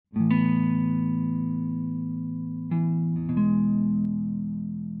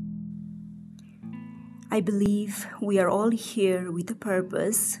I believe we are all here with a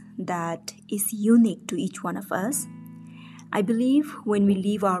purpose that is unique to each one of us. I believe when we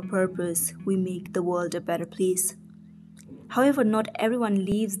live our purpose, we make the world a better place. However, not everyone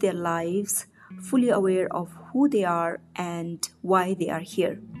lives their lives fully aware of who they are and why they are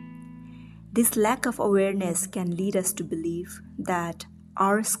here. This lack of awareness can lead us to believe that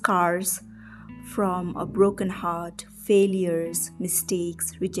our scars from a broken heart, failures,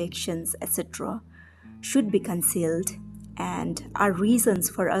 mistakes, rejections, etc., should be concealed and are reasons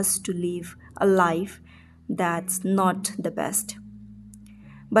for us to live a life that's not the best.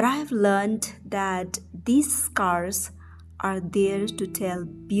 But I have learned that these scars are there to tell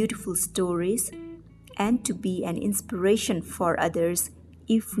beautiful stories and to be an inspiration for others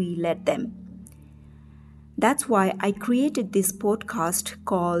if we let them. That's why I created this podcast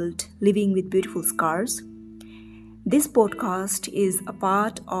called Living with Beautiful Scars. This podcast is a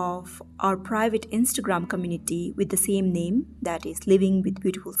part of our private Instagram community with the same name, that is Living with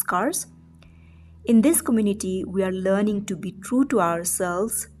Beautiful Scars. In this community, we are learning to be true to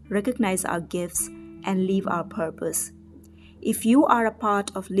ourselves, recognize our gifts, and live our purpose. If you are a part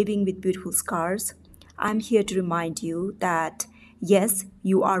of Living with Beautiful Scars, I'm here to remind you that yes,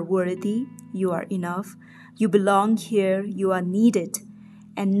 you are worthy, you are enough, you belong here, you are needed,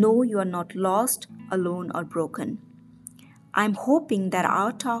 and no, you are not lost, alone, or broken. I'm hoping that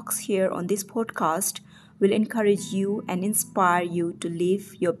our talks here on this podcast will encourage you and inspire you to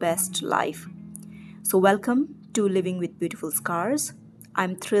live your best life. So, welcome to Living with Beautiful Scars.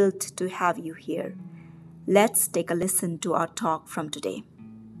 I'm thrilled to have you here. Let's take a listen to our talk from today.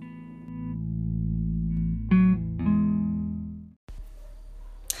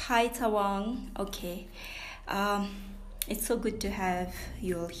 Hi, Tawang. Okay. It's so good to have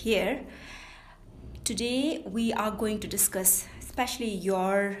you all here. Today we are going to discuss especially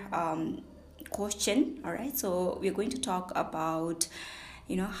your question. All right, so we're going to talk about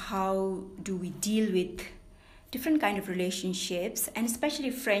how do we deal with different kind of relationships, and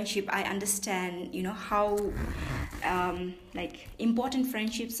especially friendship. I understand how important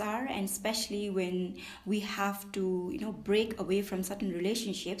friendships are, and especially when we have to break away from certain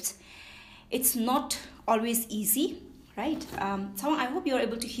relationships. It's not always easy, right? So I hope you're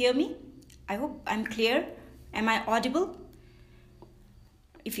able to hear me. I hope I'm clear. Am I audible?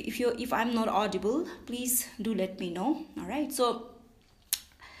 If I'm not audible, please do let me know. All right. So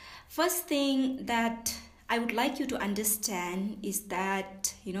first thing that I would like you to understand is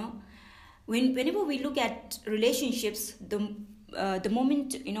that whenever we look at relationships, the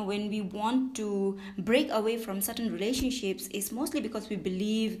moment when we want to break away from certain relationships is mostly because we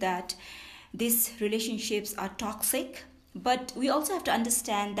believe that these relationships are toxic. But we also have to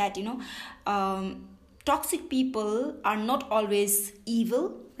understand that toxic people are not always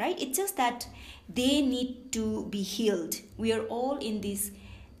evil, right? It's just that they need to be healed. We are all in this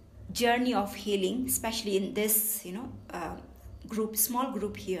journey of healing, especially in this small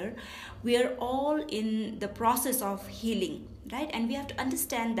group here. We are all in the process of healing, right? And we have to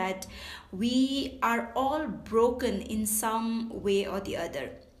understand that we are all broken in some way or the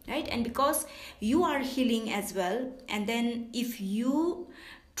other, right? And because you are healing as well, and then if you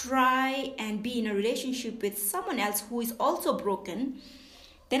try and be in a relationship with someone else who is also broken,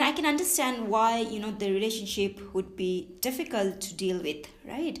 then I can understand why the relationship would be difficult to deal with,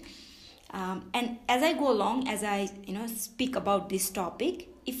 right? And as I go along, as I speak about this topic,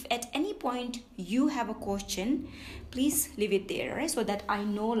 if at any point you have a question, please leave it there, right? So that I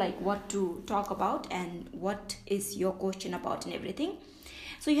know what to talk about and what is your question about and everything.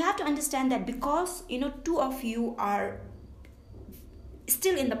 So you have to understand that because two of you are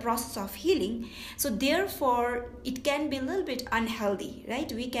still in the process of healing, so therefore it can be a little bit unhealthy,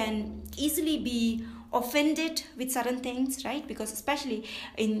 right? We can easily be offended with certain things, right? Because especially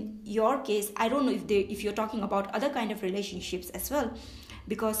in your case, I don't know if you're talking about other kind of relationships as well,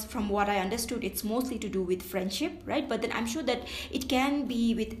 because from what I understood, it's mostly to do with friendship, right? But then I'm sure that it can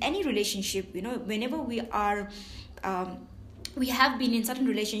be with any relationship. Whenever we are we have been in certain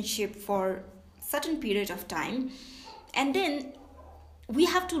relationship for certain period of time, and then we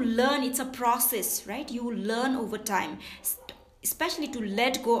have to learn. It's a process, right? You learn over time, especially to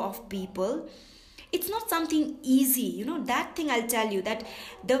let go of people. It's not something easy, that thing I'll tell you, that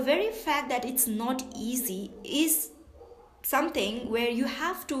the very fact that it's not easy is something where you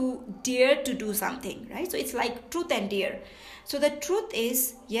have to dare to do something, right? So it's like truth and dare. So the truth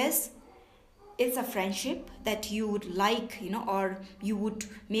is, yes, it's a friendship that you would like, or you would,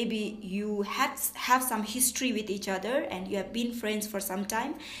 maybe you have some history with each other and you have been friends for some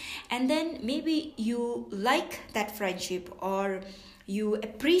time, and then maybe you like that friendship, or you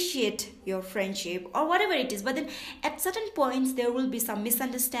appreciate your friendship or whatever it is. But then at certain points there will be some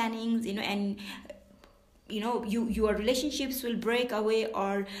misunderstandings, and your relationships will break away,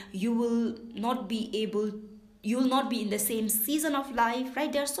 or you will not be in the same season of life,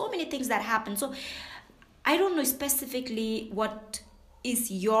 right? There are so many things that happen. So I don't know specifically what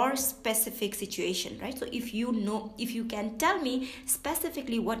is your specific situation, right? So if you can tell me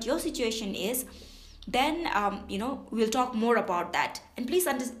specifically what your situation is, then we'll talk more about that. And please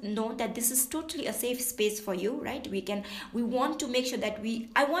know that this is totally a safe space for you, right? We want to make sure that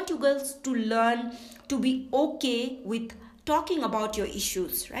I want you girls to learn to be okay with talking about your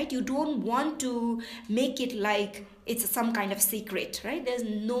issues, right? You don't want to make it like it's some kind of secret, right? There's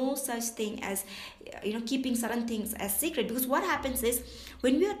no such thing as keeping certain things as secret, because what happens is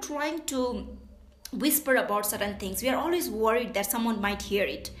when we are trying to whisper about certain things, we are always worried that someone might hear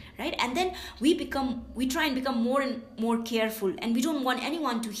it, right? And then we try and become more and more careful, and we don't want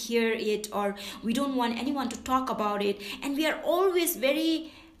anyone to hear it, or we don't want anyone to talk about it, and we are always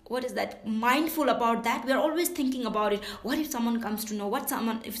very mindful about that. We are always thinking about it. What if someone comes to know?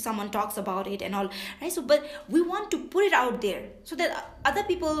 If someone talks about it and all, right? So but we want to put it out there so that other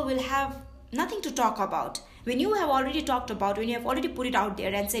people will have nothing to talk about. When you have already talked about, when you have already put it out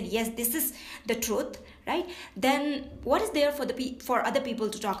there and said, yes, this is the truth, right? Then what is there for other people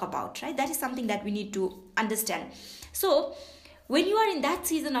to talk about, right? That is something that we need to understand. So when you are in that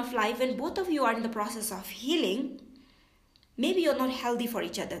season of life, when both of you are in the process of healing, maybe you're not healthy for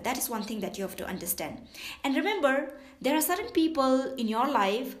each other. That is one thing that you have to understand. And remember, there are certain people in your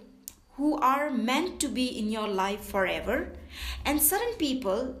life who are meant to be in your life forever, and certain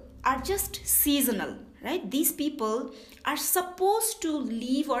people are just seasonal, right? These people are supposed to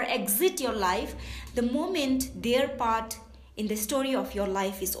leave or exit your life the moment their part in the story of your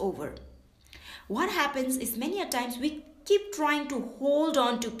life is over. What happens is many a times we keep trying to hold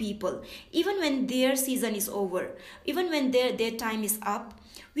on to people even when their season is over, even when their time is up.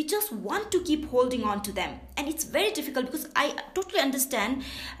 We just want to keep holding on to them, and it's very difficult, because I totally understand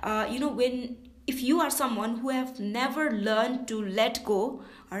if you are someone who have never learned to let go,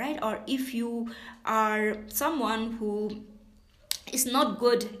 all right, or if you are someone who is not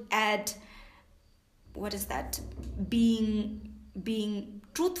good at being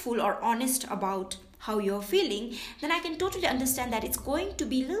truthful or honest about how you're feeling, then I can totally understand that it's going to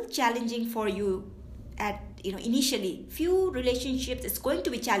be a little challenging for you at initially. Few relationships, it's going to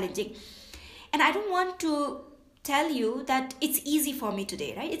be challenging, and I don't want to tell you that it's easy for me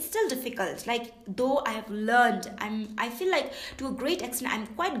today, right? It's still difficult. Like, though I have learned, I feel like to a great extent I'm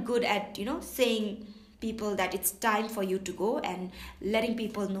quite good at saying people that it's time for you to go, and letting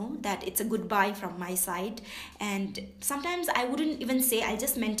people know that it's a goodbye from my side. And sometimes I wouldn't even say, I'll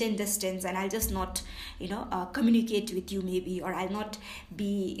just maintain distance and I'll just not communicate with you maybe, or I'll not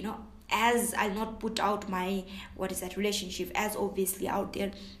be I'll not put out my relationship as obviously out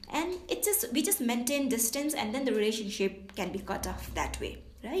there, and we just maintain distance, and then the relationship can be cut off that way,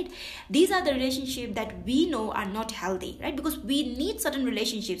 right? These are the relationships that we know are not healthy, right? Because we need certain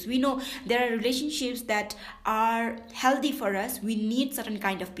relationships. We know there are relationships that are healthy for us. We need certain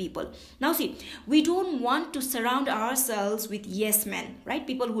kind of people. Now see, we don't want to surround ourselves with yes men, right?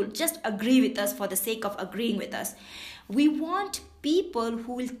 People who will just agree with us for the sake of agreeing with us. We want people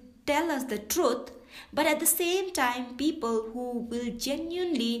who will tell us the truth, but at the same time people who will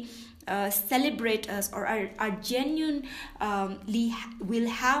genuinely celebrate us, or are genuinely will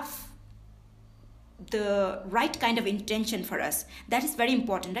have the right kind of intention for us. That is very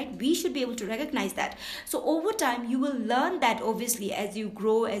important, right? We should be able to recognize that. So over time you will learn that. Obviously, as you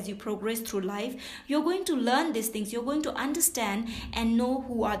grow, as you progress through life, you're going to learn these things. You're going to understand and know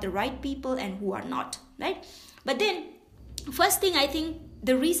who are the right people and who are not, right? But then first thing, I think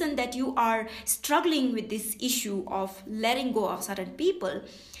the reason that you are struggling with this issue of letting go of certain people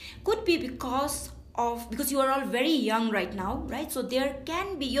could be because you are all very young right now, right? So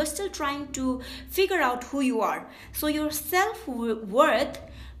you're still trying to figure out who you are. So your self-worth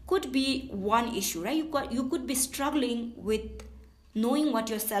could be one issue, right? You could be struggling with knowing what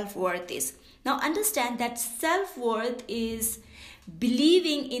your self-worth is. Now understand that self-worth is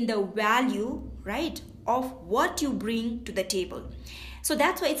believing in the value, right, of what you bring to the table. So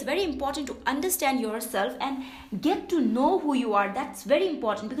that's why it's very important to understand yourself and get to know who you are. That's very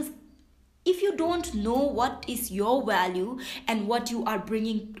important, because if you don't know what is your value and what you are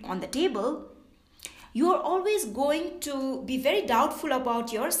bringing on the table, you are always going to be very doubtful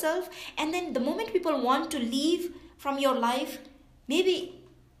about yourself. And then the moment people want to leave from your life, maybe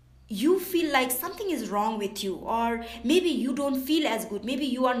you feel like something is wrong with you, or maybe you don't feel as good. Maybe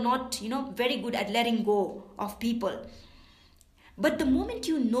you are not, very good at letting go of people. But the moment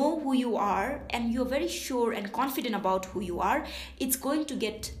you know who you are and you're very sure and confident about who you are, it's going to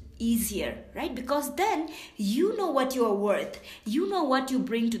get easier, right? Because then you know what you are worth, you know what you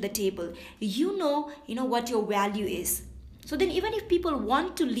bring to the table, you know what your value is. So then even if people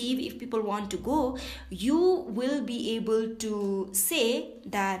want to leave, if people want to go, you will be able to say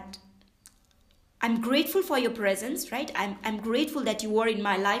that I'm grateful for your presence, right? I'm grateful that you were in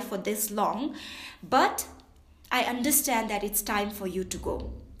my life for this long, but I understand that it's time for you to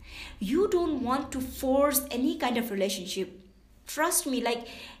go. You don't want to force any kind of relationship. Trust me, like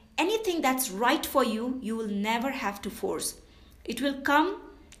anything that's right for you, you will never have to force. It will come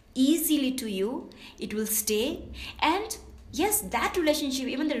easily to you, it will stay. And yes, that relationship,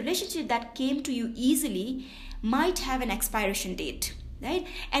 even the relationship that came to you easily, might have an expiration date, right?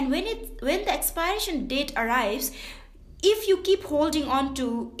 And when the expiration date arrives, if you keep holding on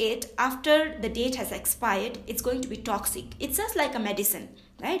to it after the date has expired, it's going to be toxic. It's just like a medicine,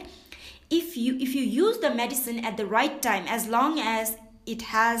 right? If you use the medicine at the right time, as long as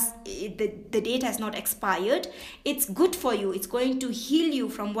the date has not expired, it's good for you. It's going to heal you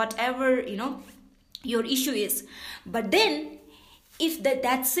from whatever your issue is. But then if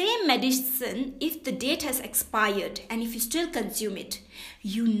that same medicine, if the date has expired and if you still consume it,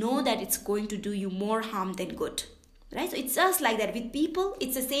 you know that it's going to do you more harm than good, right? So it's just like that with people.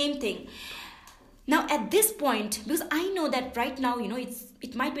 It's the same thing. Now at this point, because I know that right now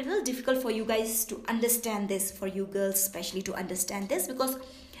it might be a little difficult for you guys to understand this, for you girls especially to understand this, because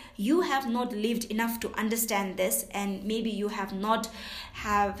you have not lived enough to understand this, and maybe you have not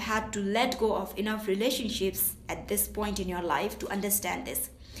have had to let go of enough relationships at this point in your life to understand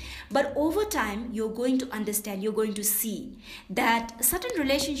this. But over time, you're going to understand, you're going to see that certain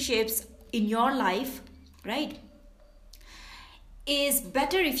relationships in your life, right, is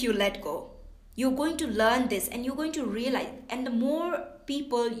better if you let go. You're going to learn this and you're going to realize, and the more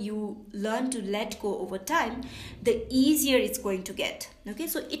people you learn to let go over time, the easier it's going to get. Okay,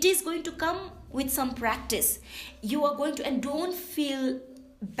 so it is going to come with some practice. You are going to, and don't feel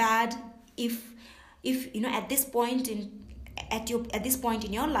bad if at this point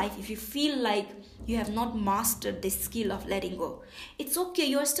in your life, if you feel like you have not mastered this skill of letting go. It's okay.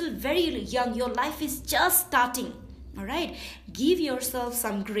 You're still very young. Your life is just starting. All right, give yourself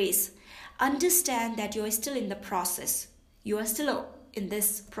some grace. Understand that you are still in the process. You are still in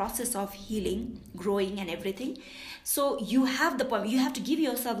this process of healing, growing and everything. So you have to give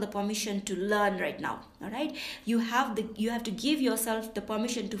yourself the permission to learn right now. All right, you have to give yourself the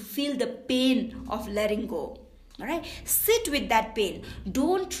permission to feel the pain of letting go. All right, sit with that pain.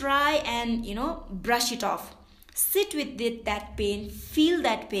 Don't try and brush it off. Sit with that pain, feel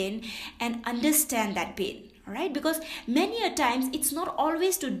that pain, and understand that pain. All right, because many a times it's not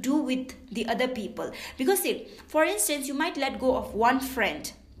always to do with the other people. Because see, for instance, you might let go of one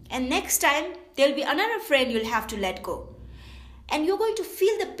friend, and next time there'll be another friend you'll have to let go, and you're going to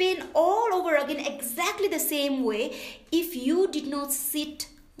feel the pain all over again, exactly the same way, if you did not sit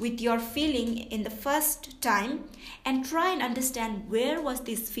with your feeling in the first time and try and understand where was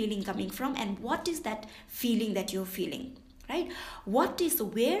this feeling coming from and what is that feeling that you're feeling. Right?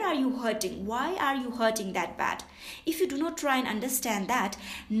 Where are you hurting? Why are you hurting that bad? If you do not try and understand that,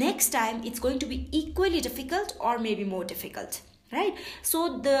 next time it's going to be equally difficult or maybe more difficult, right?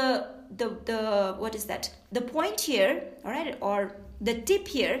 So the what is that? The point here, all right, or the tip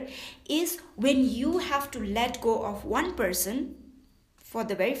here is, when you have to let go of one person for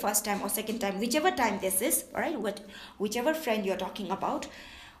the very first time or second time, whichever time this is, all right, whichever friend you're talking about,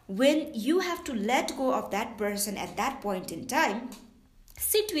 when you have to let go of that person at that point in time,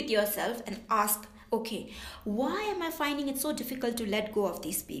 sit with yourself and ask, okay, why am I finding it so difficult to let go of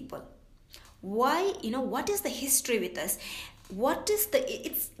these people? Why, what is the history with us?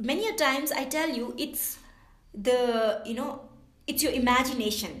 It's many a times I tell you, it's it's your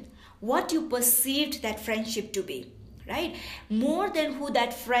imagination, what you perceived that friendship to be, right? More than who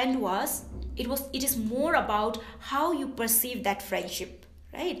that friend was, it is more about how you perceive that friendship,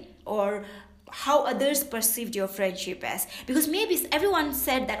 right? Or how others perceived your friendship as. Because maybe everyone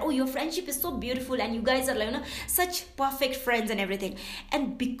said that, oh, your friendship is so beautiful and you guys are such perfect friends and everything.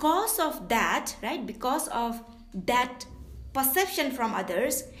 And because of that, right, because of that perception from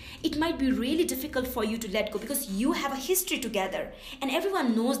others, it might be really difficult for you to let go, because you have a history together and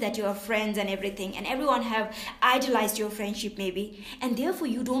everyone knows that you are friends and everything, and everyone have idolized your friendship maybe, and therefore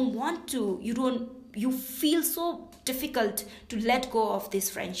you feel so difficult to let go of this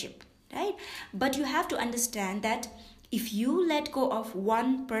friendship, right? But you have to understand that if you let go of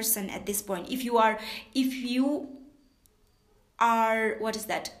one person at this point, if you are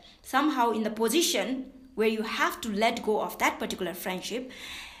somehow in the position where you have to let go of that particular friendship,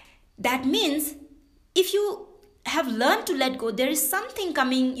 that means if you have learned to let go, there is something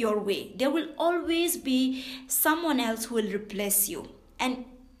coming your way. There will always be someone else who will replace you. And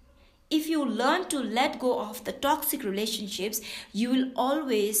if you learn to let go of the toxic relationships, you will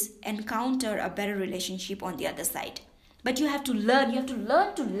always encounter a better relationship on the other side. But you have to learn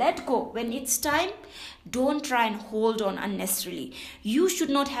to let go. When it's time, don't try and hold on unnecessarily. You should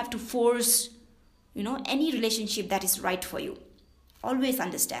not have to force, any relationship that is right for you. Always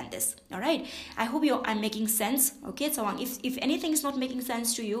understand this. All right. I hope I'm making sense. Okay. So if anything is not making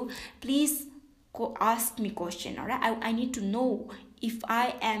sense to you, please ask me question. All right. I need to know if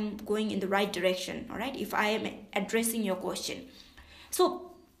I am going in the right direction. All right. If I am addressing your question.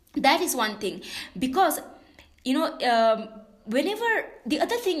 So that is one thing, because whenever, the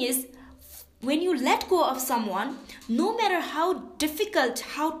other thing is, when you let go of someone, no matter how difficult,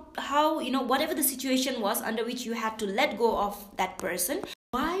 how whatever the situation was under which you had to let go of that person,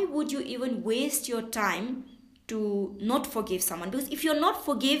 why would you even waste your time to not forgive someone? Because if you're not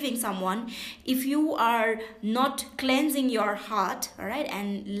forgiving someone, if you are not cleansing your heart, all right,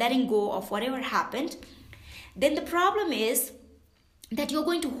 and letting go of whatever happened, then the problem is that you're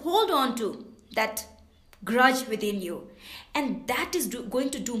going to hold on to that grudge within you, and that is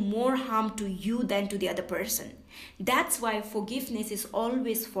going to do more harm to you than to the other person. That's why forgiveness is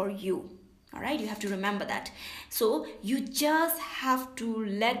always for you. All right, you have to remember that. So you just have to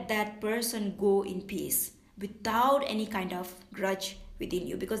let that person go in peace without any kind of grudge within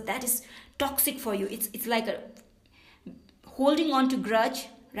you, because that is toxic for you. It's like holding on to grudge,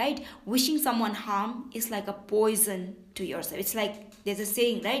 right? Wishing someone harm is like a poison to yourself. It's like, there's a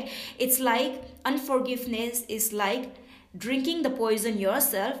saying, right? It's like unforgiveness is like drinking the poison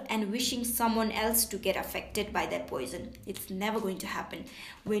yourself and wishing someone else to get affected by that poison. It's never going to happen.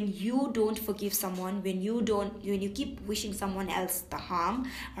 When you don't forgive someone, when you keep wishing someone else the harm,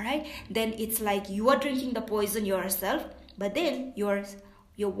 all right, then it's like you are drinking the poison yourself, but then you're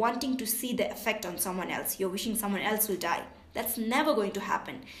wanting to see the effect on someone else. You're wishing someone else will die. That's never going to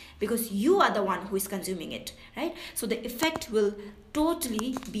happen, because you are the one who is consuming it, right? So the effect will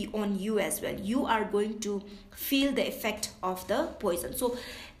totally be on you as well. You are going to feel the effect of the poison. So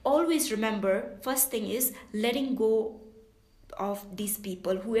always remember, first thing is letting go of these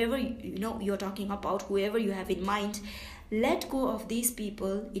people, whoever you're talking about, whoever you have in mind. Let go of these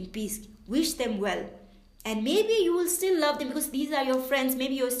people in peace. Wish them well. And maybe you will still love them because these are your friends.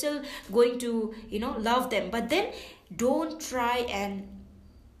 Maybe you're still going to, love them. But then don't try and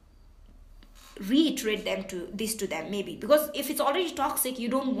reiterate this to them, maybe. Because if it's already toxic, you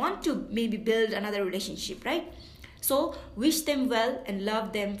don't want to maybe build another relationship, right? So wish them well and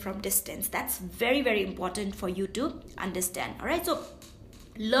love them from distance. That's very, very important for you to understand. All right. So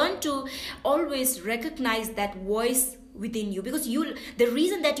learn to always recognize that voice within you, because the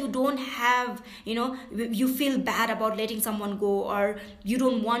reason that you don't have, you feel bad about letting someone go, or you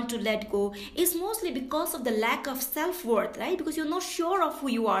don't want to let go, is mostly because of the lack of self-worth, right? Because you're not sure of who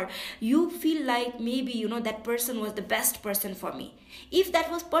you are. You feel like maybe that person was the best person for me. If that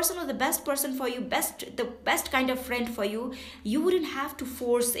person was the best person for you, the best kind of friend for you, you wouldn't have to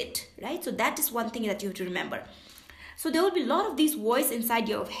force it, right? So that is one thing that you have to remember. So there will be a lot of these voice inside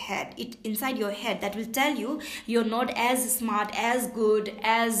your head, that will tell you you're not as smart, as good,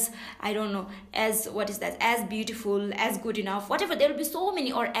 as, as beautiful, as good enough, whatever. There will be so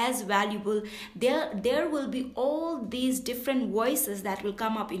many, or as valuable. There will be all these different voices that will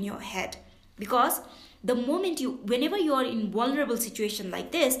come up in your head, because the moment whenever you are in vulnerable situation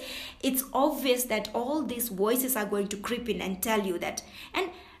like this, it's obvious that all these voices are going to creep in and tell you that.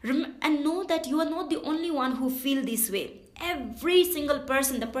 And know that you are not the only one who feel this way. Every single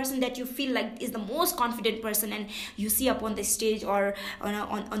person, the person that you feel like is the most confident person, and you see up on the stage or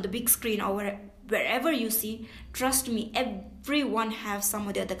on the big screen or wherever you see, trust me, everyone have some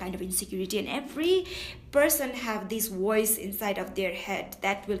or the other kind of insecurity, and every person have this voice inside of their head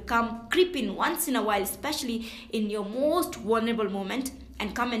that will come creep in once in a while, especially in your most vulnerable moment,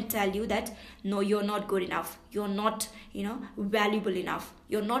 and come and tell you that no, you're not good enough, you're not valuable enough,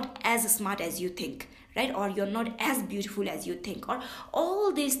 you're not as smart as you think, right? Or you're not as beautiful as you think, or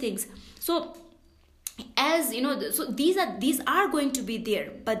all these things. So so these are going to be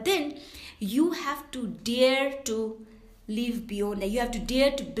there, but then you have to dare to live beyond that. You have to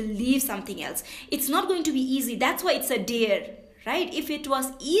dare to believe something else. It's not going to be easy. That's why it's a dare, right? If it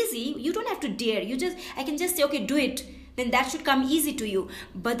was easy, you don't have to dare. I can just say, okay, do it. Then that should come easy to you.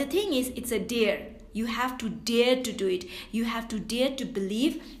 But the thing is, it's a dare. You have to dare to do it. You have to dare to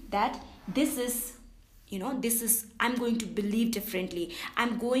believe that I'm going to believe differently.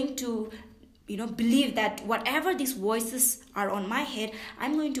 I'm going to, believe that whatever these voices are on my head,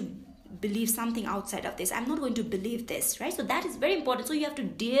 I'm going to believe something outside of this. I'm not going to believe this, right? So that is very important. So you have to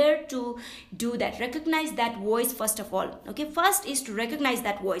dare to do that. Recognize that voice first of all. Okay, first is to recognize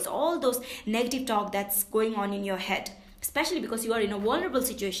that voice, all those negative talk that's going on in your head, especially because you are in a vulnerable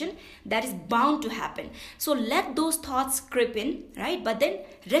situation. That is bound to happen. So let those thoughts creep in, right? But then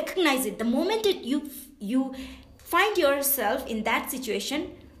recognize it. The moment you find yourself in that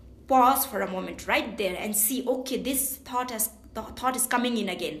situation, pause for a moment right there and see, okay, this thought is coming in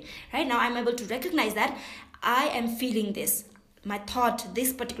again. Right now I'm able to recognize that I am feeling this.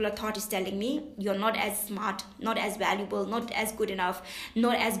 This particular thought is telling me you're not as smart, not as valuable, not as good enough,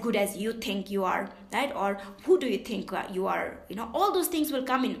 not as good as you think you are, right? Or who do you think you are? All those things will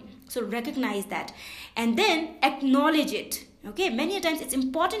come in. So recognize that and then acknowledge it. Okay, many times it's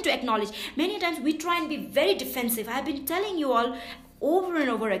important to acknowledge. Many times we try and be very defensive. I've been telling you all over and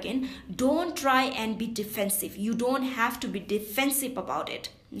over again, don't try and be defensive. You don't have to be defensive about it.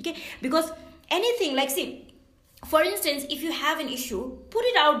 Okay, because anything, like, see, for instance, if you have an issue, put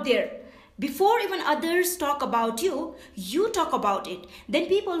it out there. Before even others talk about you, you talk about it. Then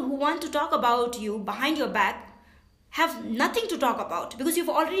people who want to talk about you behind your back have nothing to talk about because you've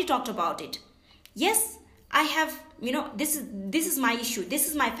already talked about it. Yes, I have, this is my issue. This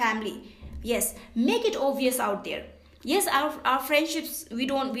is my family. Yes, make it obvious out there. Yes, our friendships, we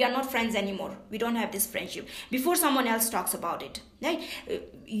are not friends anymore. We don't have this friendship. Before someone else talks about it, right?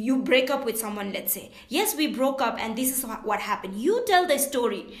 You break up with someone, let's say. Yes, we broke up and this is what happened. You tell the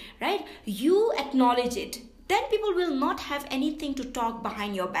story, right? You acknowledge it. Then people will not have anything to talk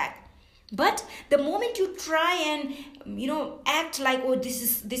behind your back. But the moment you try and act like, oh,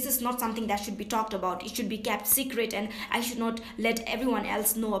 this is not something that should be talked about, it should be kept secret and I should not let everyone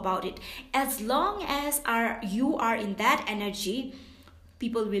else know about it, as long as you are in that energy,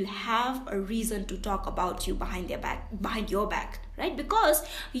 people will have a reason to talk about you behind your back, right? Because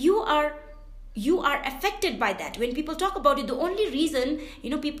you are affected by that. When people talk about it, the only reason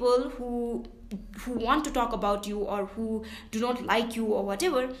people who want to talk about you or who do not like you or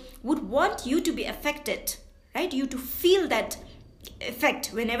whatever would want you to be affected, right? You to feel that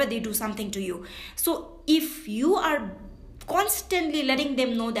effect whenever they do something to you. So if you are constantly letting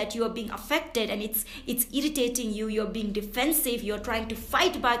them know that you are being affected and it's irritating you, you're being defensive, you're trying to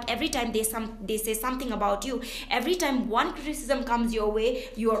fight back every time they say something about you, every time one criticism comes your way,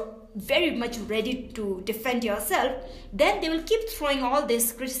 you're very much ready to defend yourself, then they will keep throwing all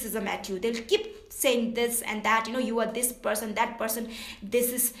this criticism at you. They'll keep saying this and that, you are this person, that person,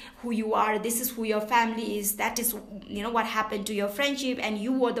 this is who you are, this is who your family is, that is what happened to your friendship and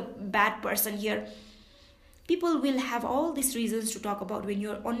you were the bad person here. People will have all these reasons to talk about when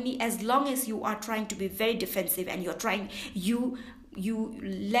you're only, as long as you are trying to be very defensive and you're trying, you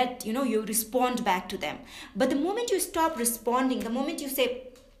respond back to them. But the moment you stop responding, the moment you say,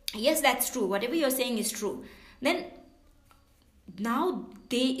 yes, that's true, whatever you're saying is true, then now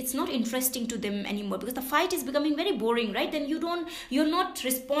it's not interesting to them anymore because the fight is becoming very boring, right? Then you're not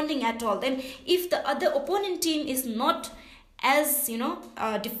responding at all. Then if the other opponent team is not as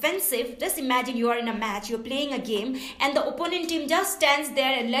defensive, just imagine you are in a match, you're playing a game and the opponent team just stands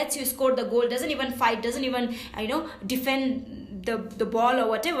there and lets you score the goal, doesn't even fight, doesn't even defend the ball or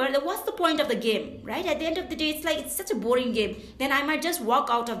whatever. Then what's the point of the game, right? At the end of the day, it's such a boring game. Then I might just walk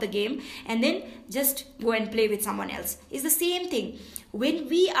out of the game and then just go and play with someone else. It's the same thing. When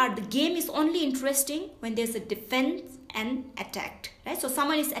the game is only interesting when there's a defense and attack, right? So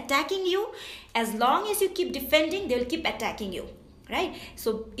someone is attacking you, as long as you keep defending, they'll keep attacking you, right?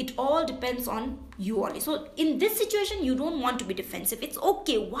 So it all depends on you only. So in this situation, you don't want to be defensive. It's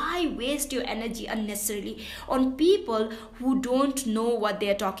okay. Why waste your energy unnecessarily on people who don't know what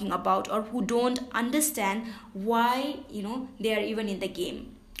they're talking about or who don't understand why they are even in the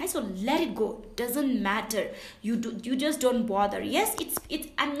game? Right? So let it go. Doesn't matter. You just don't bother. Yes, it's.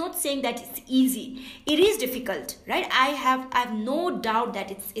 I'm not saying that it's easy. It is difficult, right? I have no doubt that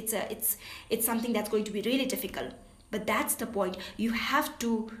it's something that's going to be really difficult. But that's the point. You have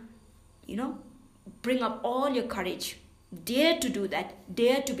to, bring up all your courage. Dare to do that.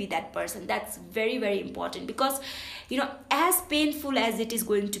 Dare to be that person. That's very, very important because, as painful as it is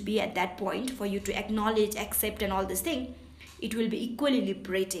going to be at that point for you to acknowledge, accept, and all this thing, it will be equally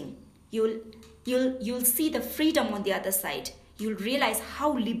liberating. You'll see the freedom on the other side. You'll realize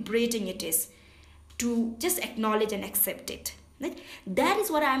how liberating it is to just acknowledge and accept it. Right? That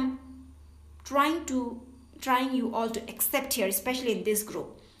is what I'm trying you all to accept here, especially in this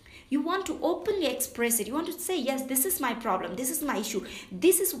group. You want to openly express it. You want to say, yes, this is my problem. This is my issue.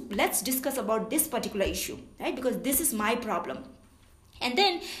 Let's discuss about this particular issue, right? Because this is my problem. And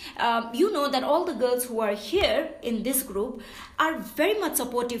then you know that all the girls who are here in this group are very much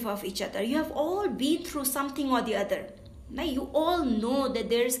supportive of each other. You have all been through something or the other. Now you all know that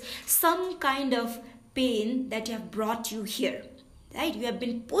there's some kind of pain that have brought you here, right? You have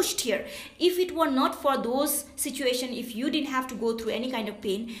been pushed here. If it were not for those situations, if you didn't have to go through any kind of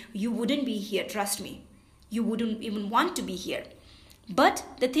pain, you wouldn't be here, trust me. You wouldn't even want to be here. But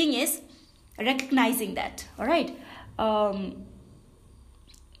the thing is recognizing that, all right?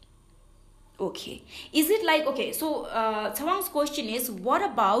 Okay, is it like, okay, so Chawang's question is, what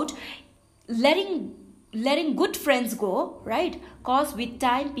about letting good friends go, right? Cause with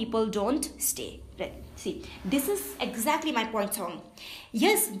time people don't stay, right? See, this is exactly my point, Chawang.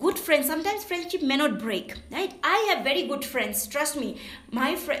 Yes, good friends, sometimes friendship may not break, right? I have very good friends, trust me. I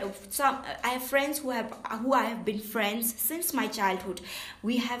have friends who I have been friends since my childhood.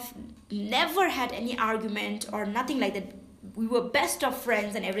 We have never had any argument or nothing like that. We were best of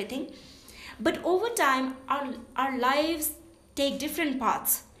friends and everything. But over time, our lives take different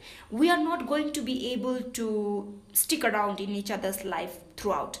paths. We are not going to be able to stick around in each other's life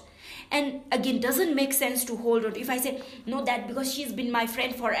throughout. And again, doesn't make sense to hold on. If I say, no, that because she's been my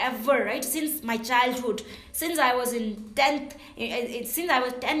friend forever, right? Since my childhood, since I was in 10th, since I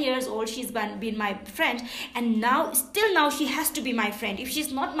was 10 years old, she's been my friend. And still now she has to be my friend. If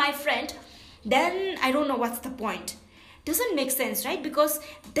she's not my friend, then I don't know what's the point. Doesn't make sense, right? Because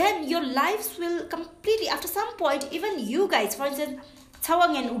then your lives will completely, after some point, even you guys, for instance,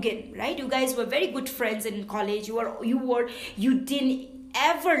 Chawang and Ugen, right? You guys were very good friends in college. You didn't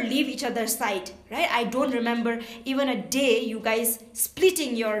ever leave each other's side, right? I don't remember even a day you guys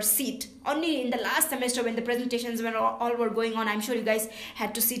splitting your seat. Only in the last semester when the presentations were all were going on, I'm sure you guys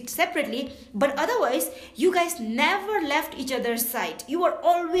had to sit separately. But otherwise, you guys never left each other's side. You were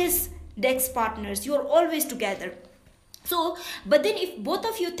always desk partners. You were always together. So, but then if both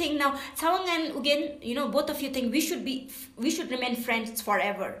of you think now, Chawang and Ugen, both of you think we should remain friends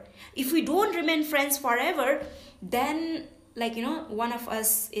forever. If we don't remain friends forever, then one of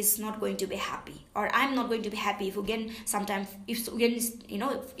us is not going to be happy, or I'm not going to be happy if Ugen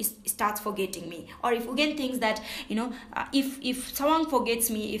starts forgetting me, or if Ugen thinks that if Chawang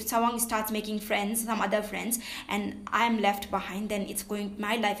forgets me, if Chawang starts making friends, some other friends, and I'm left behind, then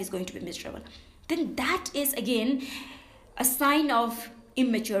my life is going to be miserable. Then that is again a sign of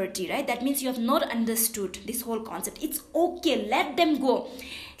immaturity, right? That means you have not understood this whole concept. It's okay, let them go.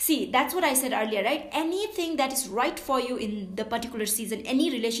 See, that's what I said earlier, right? Anything that is right for you in the particular season, any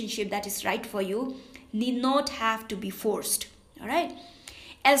relationship that is right for you need not have to be forced, all right?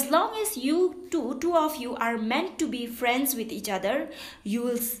 As long as you two of you are meant to be friends with each other, you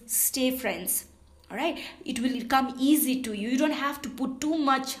will stay friends, all right? It will come easy to you. You don't have to put too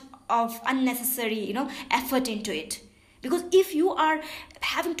much of unnecessary, effort into it. Because if you are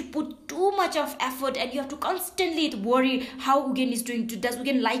having to put too much of effort and you have to constantly worry how Ugen is doing, does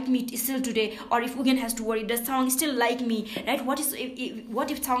Ugen like me still today, or if Ugen has to worry, does Chawang still like me, right? What if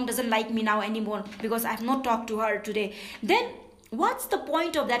Chawang doesn't like me now anymore because I have not talked to her today? Then what's the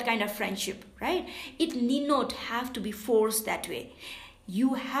point of that kind of friendship, right? It need not have to be forced that way.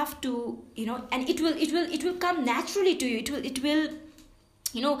 You have to, and it will come naturally to you. It will.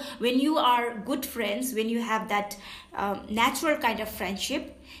 When you are good friends, when you have that natural kind of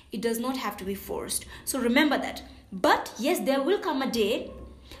friendship, it does not have to be forced. So remember that. But yes, there will come a day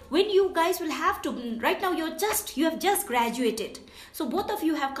when you guys will have to. Right now, you have just graduated. So both of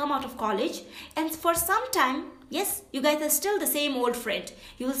you have come out of college, and for some time, yes, you guys are still the same old friend.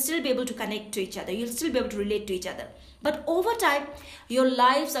 You will still be able to connect to each other. You'll still be able to relate to each other. But over time, your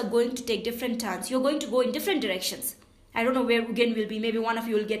lives are going to take different turns. You're going to go in different directions. I don't know where Ugen will be. Maybe one of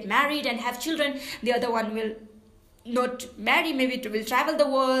you will get married and have children. The other one will not marry. Maybe it will travel the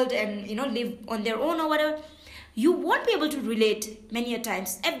world and, live on their own or whatever. You won't be able to relate many a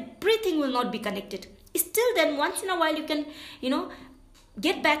times. Everything will not be connected. Still then, once in a while, you can,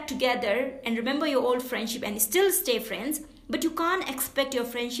 get back together and remember your old friendship and still stay friends. But you can't expect your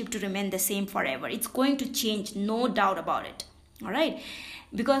friendship to remain the same forever. It's going to change, no doubt about it. All right?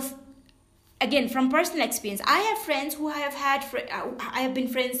 Because again, from personal experience, I have friends who I have been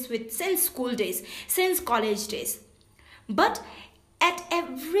friends with since school days, since college days. But at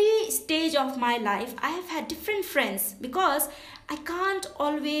every stage of my life, I have had different friends because I can't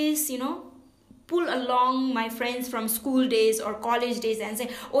always, pull along my friends from school days or college days and say,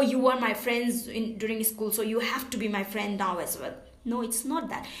 oh, you were my friends during school, so you have to be my friend now as well. No, it's not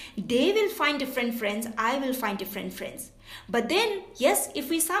that. They will find different friends. I will find different friends. But then, yes, if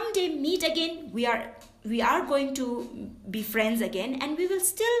we someday meet again, we are going to be friends again, and we will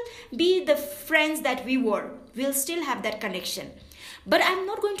still be the friends that we were. We'll still have that connection. But I'm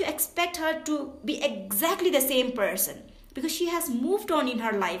not going to expect her to be exactly the same person, because she has moved on in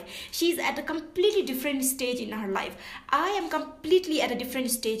her life. She's at a completely different stage in her life. I am completely at a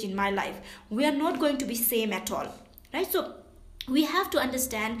different stage in my life. We are not going to be same at all, right? So we have to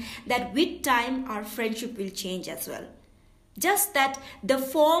understand that with time our friendship will change as well. Just that the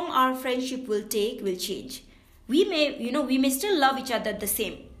form our friendship will take will change. We may still love each other the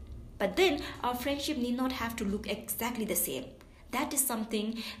same, but then our friendship need not have to look exactly the same. That is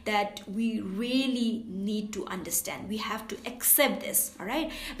something that we really need to understand. We have to accept this, all right?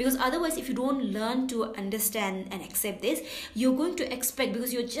 Because otherwise, if you don't learn to understand and accept this, you're going to expect,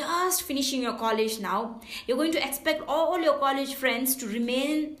 because you're just finishing your college now, you're going to expect all your college friends to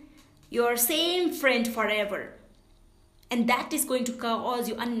remain your same friend forever. And that is going to cause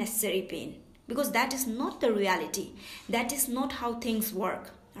you unnecessary pain, because that is not the reality. That is not how things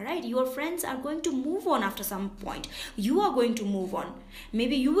work. All right, your friends are going to move on after some point. You are going to move on.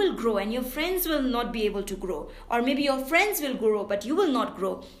 Maybe you will grow and your friends will not be able to grow. Or maybe your friends will grow but you will not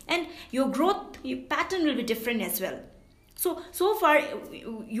grow. And your growth pattern will be different as well. So far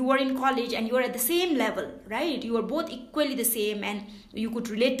you are in college and you are at the same level, right? You are both equally the same and you could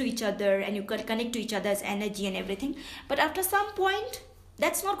relate to each other and you could connect to each other's energy and everything. But after some point,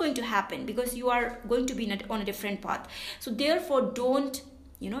 that's not going to happen, because you are going to be on a different path. So therefore, don't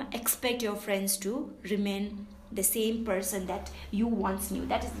expect your friends to remain the same person that you once knew.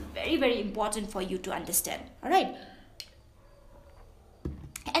 That is very, very important for you to understand. All right.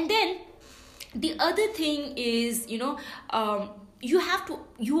 And then the other thing is, you have to,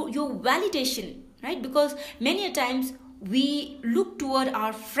 your validation, right? Because many a times we look toward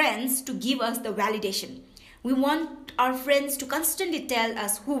our friends to give us the validation. We want our friends to constantly tell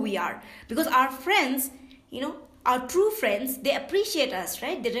us who we are, because our friends, our true friends, they appreciate us,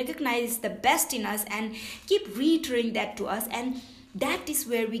 right? They recognize the best in us and keep reiterating that to us. And that is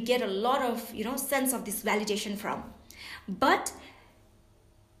where we get a lot of, sense of this validation from. But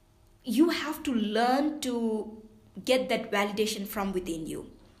you have to learn to get that validation from within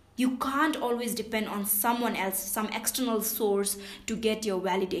you. You can't always depend on someone else, some external source to get your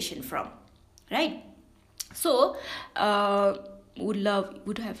validation from, right? So,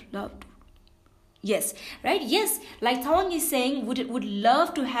 would have loved. Yes, right? Yes, like Thawang is saying, would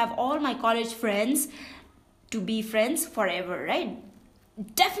love to have all my college friends to be friends forever, right?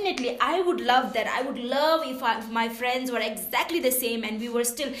 Definitely, I would love that. I would love if my friends were exactly the same and we were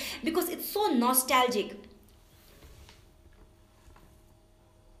still, because it's so nostalgic.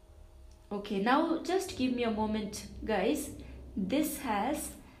 Okay, now just give me a moment, guys. This has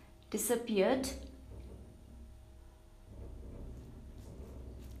disappeared.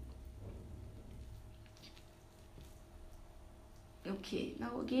 Okay,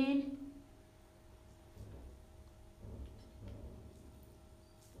 now again.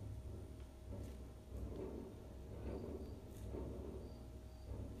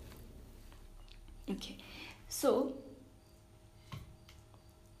 Okay, so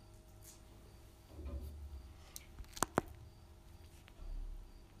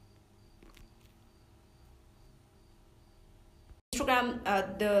Instagram,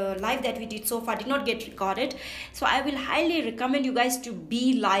 the live that we did so far did not get recorded, so I will highly recommend you guys to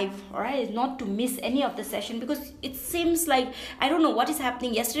be live, all right, not to miss any of the session, because it seems like I don't know what is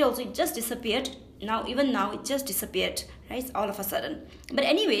happening. Yesterday also it just disappeared. Now it just disappeared, right, all of a sudden. But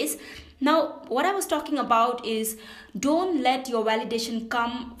anyways, now what I was talking about is, don't let your validation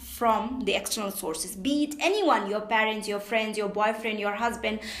come from the external sources, be it anyone, your parents, your friends, your boyfriend, your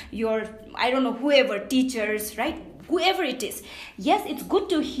husband, your, I don't know, whoever, teachers, right? Whoever it is. Yes, it's good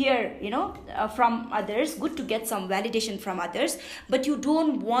to hear, from others, good to get some validation from others, but you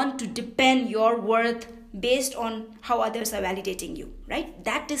don't want to depend your worth based on how others are validating you, right?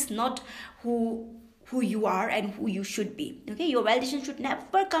 That is not who you are and who you should be. Okay, your validation should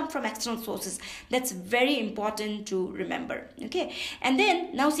never come from external sources. That's very important to remember. Okay, and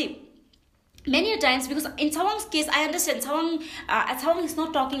then now see, many a times, because in Thawang's case, I understand Thawang is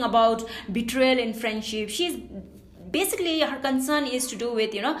not talking about betrayal in friendship. She's basically, her concern is to do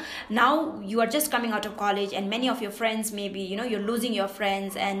with, now you are just coming out of college and many of your friends, maybe, you're losing your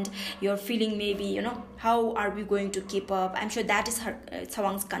friends and you're feeling maybe, how are we going to keep up? I'm sure that is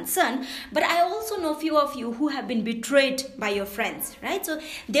Thawang's concern. But I also know few of you who have been betrayed by your friends, right? So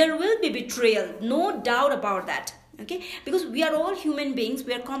there will be betrayal, no doubt about that. Okay, because we are all human beings,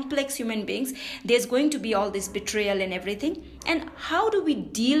 we are complex human beings. There's going to be all this betrayal and everything. And how do we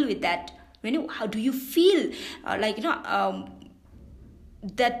deal with that? How do you feel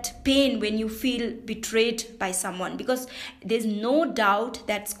that pain when you feel betrayed by someone? Because there's no doubt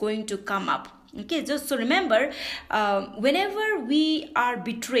that's going to come up. Okay, just so remember, whenever we are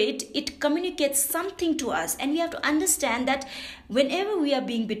betrayed, it communicates something to us, and we have to understand that whenever we are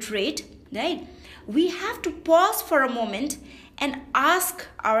being betrayed, right, we have to pause for a moment and ask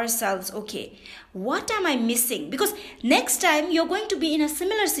ourselves, okay, what am I missing? Because next time you're going to be in a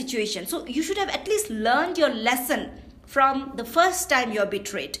similar situation, so you should have at least learned your lesson from the first time you're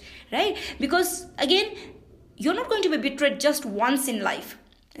betrayed, right? Because again, you're not going to be betrayed just once in life.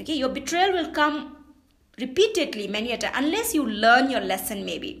 Okay, your betrayal will come repeatedly many a time unless you learn your lesson,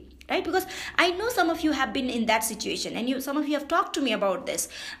 maybe, right? Because I know some of you have been in that situation, and some of you have talked to me about this.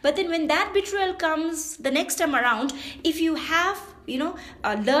 But then when that betrayal comes the next time around, if you have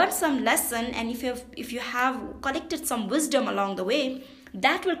learned some lesson, and if you have collected some wisdom along the way,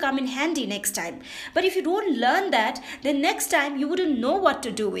 that will come in handy next time. But if you don't learn that, then next time you wouldn't know what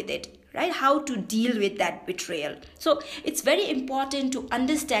to do with it, right? How to deal with that betrayal. So it's very important to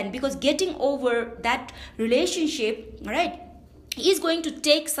understand, because getting over that relationship, right, is going to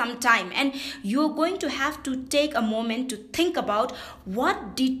take some time, and you're going to have to take a moment to think about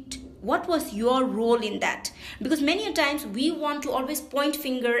what was your role in that. Because many a times we want to always point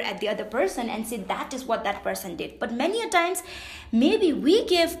finger at the other person and say that is what that person did. But many a times maybe we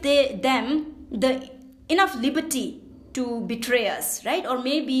gave them the enough liberty to betray us, right? Or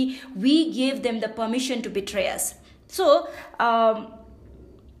maybe we gave them the permission to betray us. So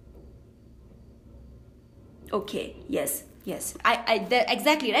okay, yes,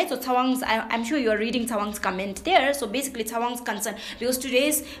 exactly, right? So Chawang's, I'm sure you're reading Chawang's comment there. So basically Chawang's concern, because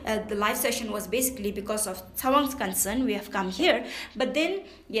today's the live session was basically because of Chawang's concern, we have come here. But then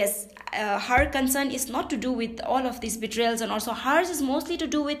yes, her concern is not to do with all of these betrayals, and also hers is mostly to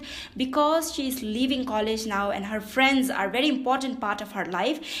do with because she is leaving college now, and her friends are a very important part of her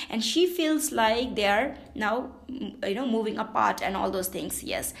life, and she feels like they are now moving apart and all those things.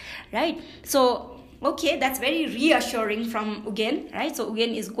 Yes, right? So okay, that's very reassuring from Ugyen, right? So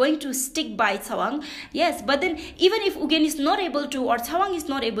Ugyen is going to stick by Chawang. Yes, but then even if Ugyen is not able to, or Chawang is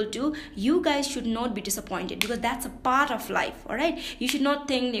not able to, you guys should not be disappointed, because that's a part of life, all right? You should not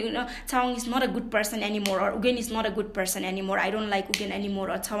think, Chawang is not a good person anymore, or Ugyen is not a good person anymore. I don't like Ugyen anymore,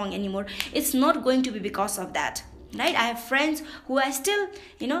 or Chawang anymore. It's not going to be because of that. Right? I have friends who I still,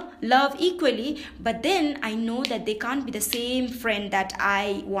 love equally, but then I know that they can't be the same friend that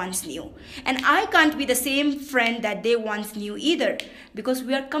I once knew. And I can't be the same friend that they once knew either, because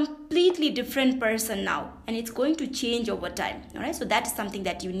we are completely different person now, and it's going to change over time. All right? So that is something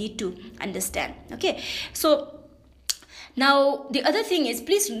that you need to understand. Okay? So now, the other thing is,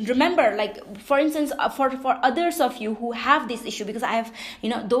 please remember, like, for instance, for others of you who have this issue, because I have,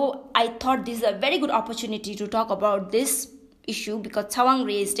 though I thought this is a very good opportunity to talk about this issue because Chawang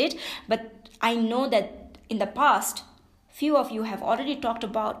raised it, but I know that in the past, few of you have already talked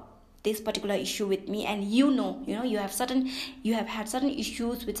about this particular issue with me, and you have had certain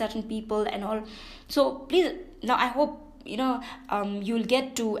issues with certain people and all. So please, now I hope you'll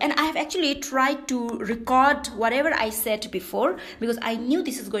get to, and I have actually tried to record whatever I said before, because I knew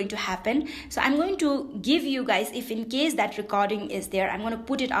this is going to happen. So I'm going to give you guys, if in case that recording is there, I'm going to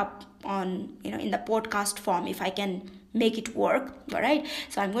put it up on in the podcast form if I can make it work. All right,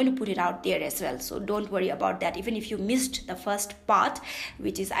 so I'm going to put it out there as well, so don't worry about that. Even if you missed the first part,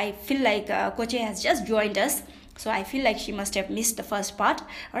 which is, I feel like Koche has just joined us, so I feel like she must have missed the first part.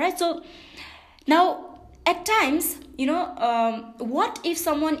 All right, so now at times, what if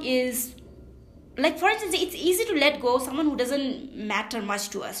someone is, like, for instance, it's easy to let go of someone who doesn't matter much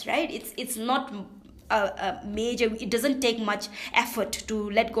to us, right? It's not a major, it doesn't take much effort to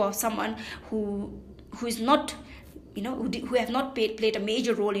let go of someone who is not, who have not played a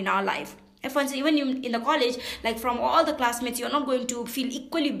major role in our life. And for instance, even in the college, like, from all the classmates, you're not going to feel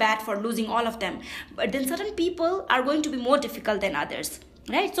equally bad for losing all of them. But then certain people are going to be more difficult than others,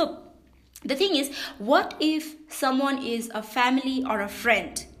 right? So the thing is, what if someone is a family or a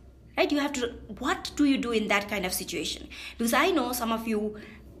friend, right? What do you do in that kind of situation? Because I know some of you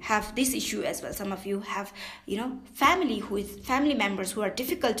have this issue as well. Some of you have, family members who are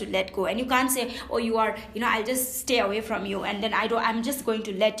difficult to let go, and you can't say, oh, you are, I'll just stay away from you, and then I'm just going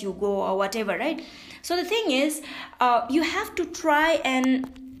to let you go or whatever, right? So the thing is, you have to try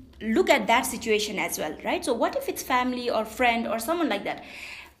and look at that situation as well, right? So what if it's family or friend or someone like that?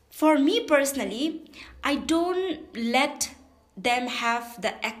 For me personally, I don't let them have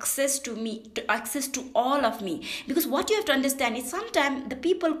the access to all of me, because what you have to understand is sometimes the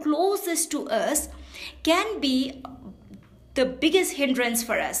people closest to us can be the biggest hindrance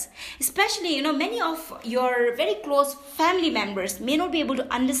for us. Especially, many of your very close family members may not be able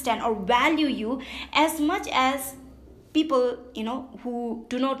to understand or value you as much as people, who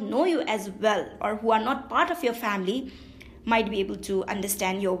do not know you as well, or who are not part of your family, might be able to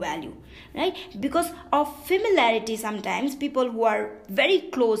understand your value, right? Because of familiarity, sometimes people who are very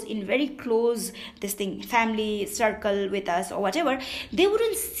close, in very close family circle with us or whatever, they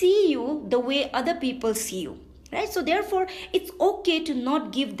wouldn't see you the way other people see you, right? So therefore it's okay to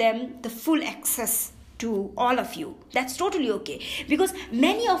not give them the full access to all of you. That's totally okay, because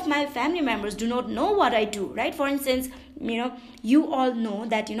many of my family members do not know what I do, right? For instance, you all know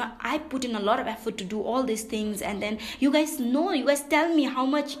that I put in a lot of effort to do all these things, and then you guys tell me how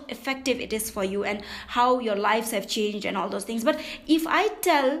much effective it is for you and how your lives have changed and all those things. But if I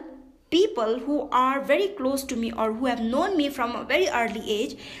tell people who are very close to me or who have known me from a very early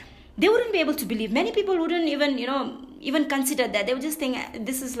age, they wouldn't be able to believe. Many people wouldn't even consider that. They would just think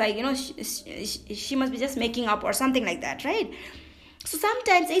this is like, she must be just making up or something like that, right? So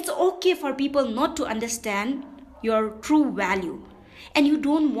sometimes it's okay for people not to understand your true value, and you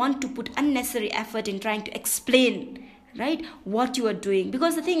don't want to put unnecessary effort in trying to explain, right, what you are doing.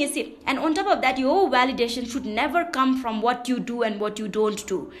 Because the thing is, and on top of that, your validation should never come from what you do and what you don't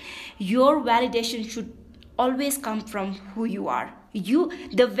do. Your validation should always come from who you are.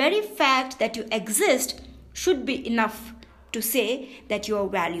 The very fact that you exist should be enough to say that you are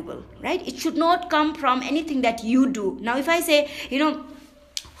valuable, right? It should not come from anything that you do. Now if I say,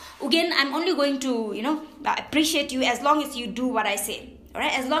 again, I'm only going to appreciate you as long as you do what I say, all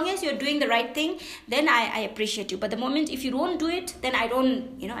right? As long as you're doing the right thing, then I appreciate you. But the moment if you don't do it, then I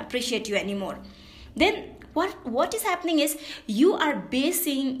don't appreciate you anymore. Then what is happening is you are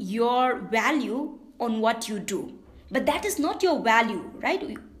basing your value on what you do, but that is not your value,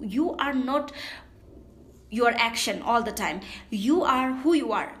 right? You are not your action all the time. You are who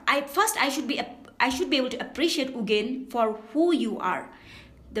you are. I should be able to appreciate Ugen for who you are.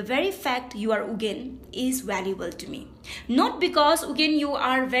 The very fact you are Ugen is valuable to me. Not because, Ugen, you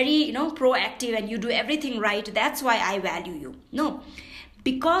are very, proactive and you do everything right, that's why I value you. No.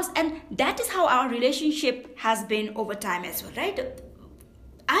 Because, and that is how our relationship has been over time as well, right?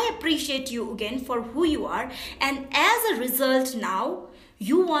 I appreciate you, Ugen, for who you are. And as a result now,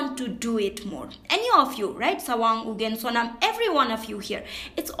 you want to do it more. Any of you, right? Sawang, Ugen, Sonam, every one of you here.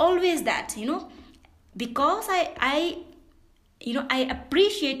 It's always that, because I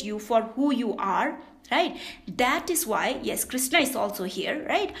appreciate you for who you are, right? That is why, yes, Krishna is also here,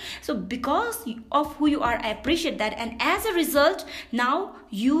 right? So because of who you are, I appreciate that. And as a result, now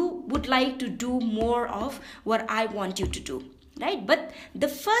you would like to do more of what I want you to do, right? But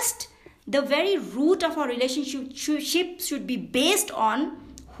the very root of our relationship should be based on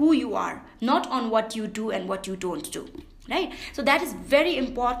who you are, not on what you do and what you don't do, right? So that is very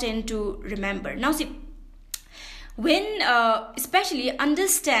important to remember. Now see, when especially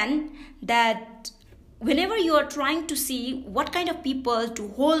understand that whenever you are trying to see what kind of people to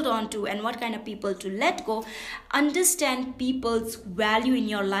hold on to and what kind of people to let go, understand people's value in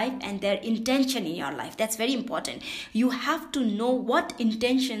your life and their intention in your life. That's very important. You have to know what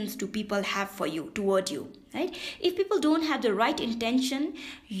intentions do people have for you, toward you, right? If people don't have the right intention,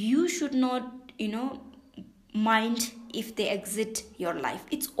 you should not, mind if they exit your life.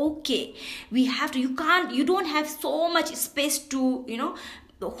 It's okay. You don't have so much space to,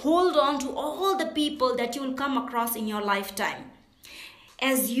 hold on to all the people that you will come across in your lifetime.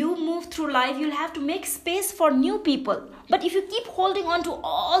 As you move through life, you'll have to make space for new people. But if you keep holding on to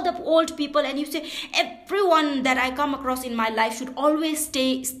all the old people and you say, everyone that I come across in my life should always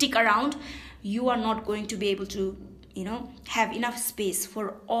stick around, you are not going to be able to have enough space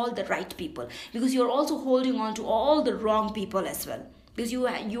for all the right people, because you're also holding on to all the wrong people as well. Because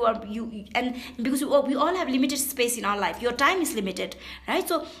because we all have limited space in our life. Your time is limited, right?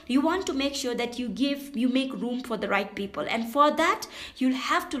 So you want to make sure that you make room for the right people, and for that you'll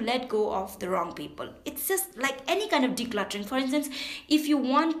have to let go of the wrong people. It's just like any kind of decluttering. For instance, if you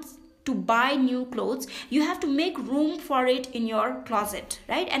want to buy new clothes, you have to make room for it in your closet,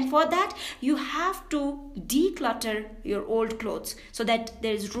 right? And for that you have to declutter your old clothes so that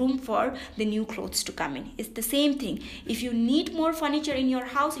there is room for the new clothes to come in. It's the same thing. If you need more furniture in your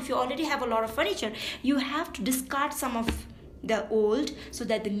house, if you already have a lot of furniture, you have to discard some of the old so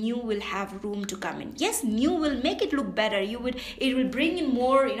that the new will have room to come in. Yes, new will make it look better. It will bring in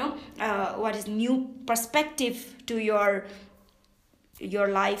more new perspective to your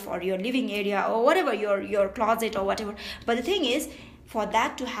life or your living area or whatever, your closet or whatever. But the thing is, for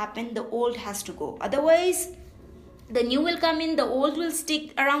that to happen, the old has to go. Otherwise, the new will come in, the old will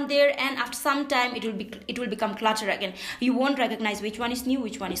stick around there, and after some time it will become clutter again. You won't recognize which one is new,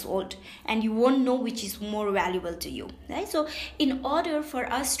 which one is old, and you won't know which is more valuable to you, right? So in order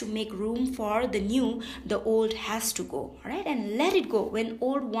for us to make room for the new, the old has to go, right? And let it go. When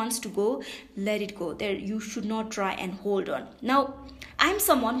old wants to go, let it go. There, you should not try and hold on. Now, I'm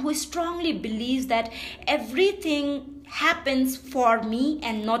someone who strongly believes that everything happens for me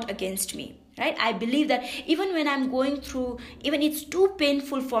and not against me, right? I believe that even when I'm going through, even it's too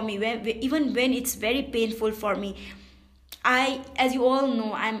painful for me, even when it's very painful for me, as you all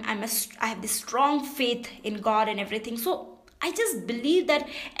know, I have this strong faith in God and everything. So I just believe that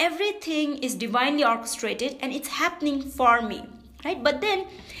everything is divinely orchestrated and it's happening for me, right? But then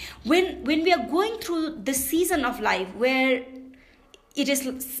when we are going through the season of life where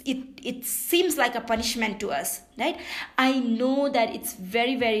it seems like a punishment to us, right? I know that it's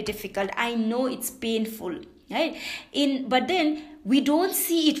very, very difficult. I know it's painful, right? But then we don't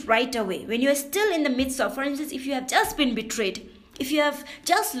see it right away. When you're still in the midst of, for instance, if you have just been betrayed, if you have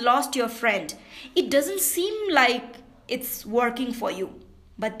just lost your friend, it doesn't seem like it's working for you.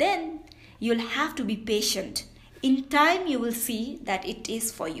 But then you'll have to be patient. In time, you will see that it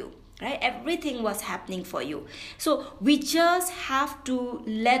is for you, right? Everything was happening for you. So we just have to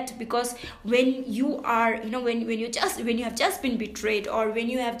because when you are, when you have just been betrayed, or when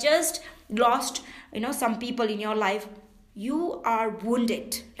you have just lost, some people in your life, you are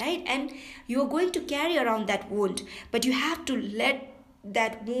wounded, right? And you're going to carry around that wound, but you have to let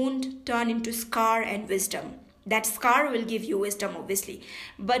that wound turn into scar and wisdom. That scar will give you wisdom, obviously,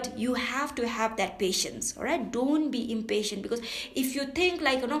 but you have to have that patience, all right? Don't be impatient, because if you think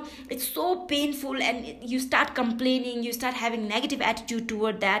like, it's so painful and you start complaining, you start having negative attitude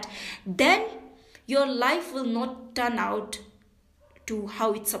toward that, then your life will not turn out to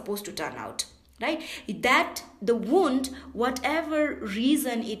how it's supposed to turn out, right? That the wound, for whatever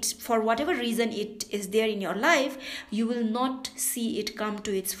reason it is there in your life, you will not see it come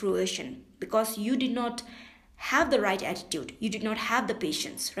to its fruition because you did not have the right attitude, you did not have the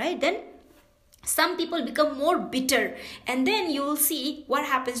patience, right? Then some people become more bitter, and then you will see what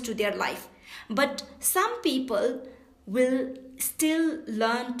happens to their life. But some people will still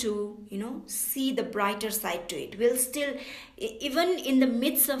learn to, see the brighter side to it. Will still, even in the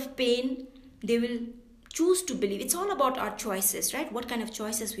midst of pain, they will choose to believe. It's all about our choices, right? What kind of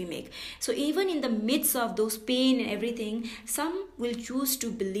choices we make. So even in the midst of those pain and everything, some will choose to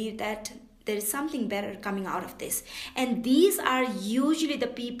believe that there is something better coming out of this. And these are usually the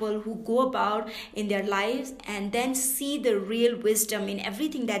people who go about in their lives and then see the real wisdom in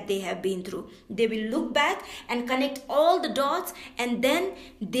everything that they have been through. They will look back and connect all the dots, and then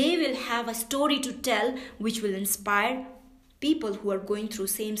they will have a story to tell which will inspire people who are going through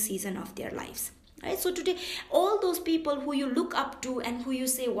same season of their lives. Right? So today, all those people who you look up to and who you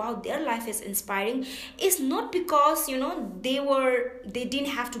say, wow, their life is inspiring, is not because, they didn't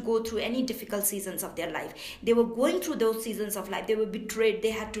have to go through any difficult seasons of their life. They were going through those seasons of life. They were betrayed. They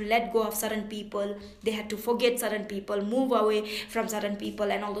had to let go of certain people. They had to forget certain people, move away from certain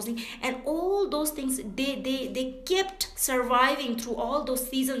people and all those things. And all those things, they kept surviving through all those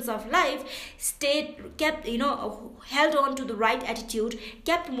seasons of life, held on to the right attitude,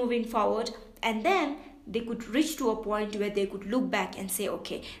 kept moving forward. And then they could reach to a point where they could look back and say,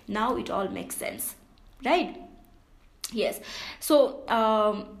 okay, now it all makes sense, right? Yes. So,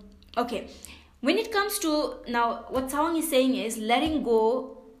 okay. When it comes to, now what Sawang is saying is letting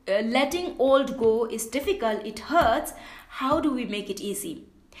old go is difficult. It hurts. How do we make it easy?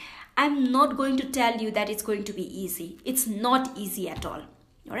 I'm not going to tell you that it's going to be easy. It's not easy at all.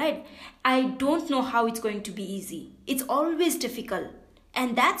 All right. I don't know how it's going to be easy. It's always difficult.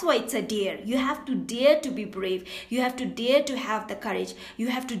 And that's why it's a dare. You have to dare to be brave. You have to dare to have the courage. You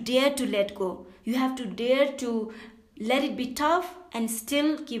have to dare to let go. You have to dare to let it be tough and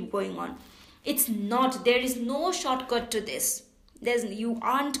still keep going on. There is no shortcut to this. You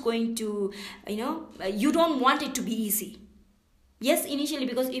aren't going to, you don't want it to be easy. Yes, initially,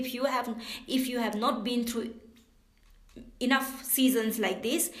 because if you have not been through enough seasons like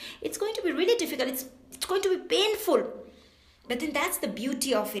this, it's going to be really difficult. It's going to be painful. But then that's the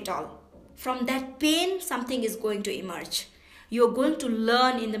beauty of it all. From that pain, something is going to emerge. You're going to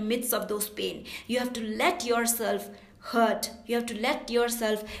learn in the midst of those pain. You have to let yourself hurt. You have to let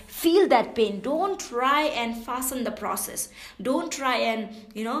yourself feel that pain. Don't try and fasten the process. Don't try and,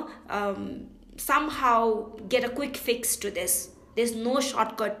 somehow get a quick fix to this. There's no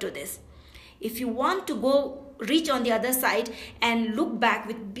shortcut to this. If you want to reach on the other side and look back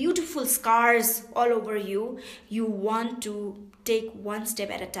with beautiful scars all over you, you want to take one step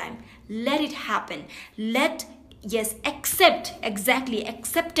at a time. Let it happen. Let Yes, accept. Exactly.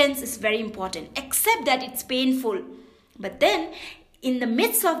 Acceptance is very important. Accept that it's painful. But then, in the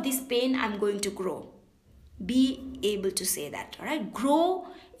midst of this pain, I'm going to grow. Be able to say that, all right? Grow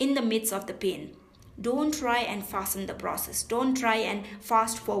in the midst of the pain. Don't try and fasten the process. Don't try and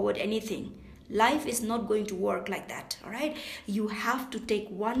fast forward anything. Life is not going to work like that, all right? You have to take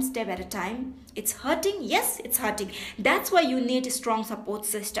one step at a time. It's hurting. Yes, it's hurting. That's why you need a strong support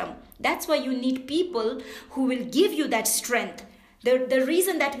system. That's why you need people who will give you that strength. The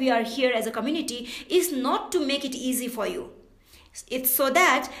reason that we are here as a community is not to make it easy for you. It's so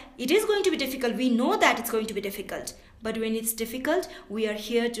that it is going to be difficult. We know that it's going to be difficult. But when it's difficult, we are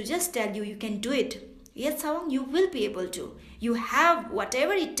here to just tell you, you can do it. Yes, Sawang, you will be able to. You have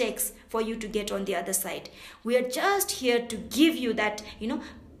whatever it takes for you to get on the other side. We are just here to give you that,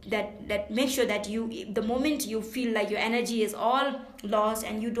 that make sure that the moment you feel like your energy is all lost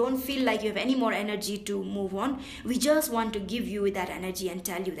and you don't feel like you have any more energy to move on, we just want to give you that energy and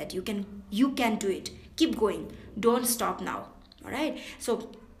tell you that you can do it. Keep going. Don't stop now. All right?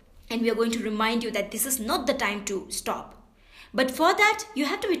 So, and we are going to remind you that this is not the time to stop. But for that, you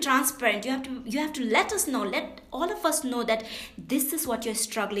have to be transparent. You have to let us know, let all of us know that this is what you're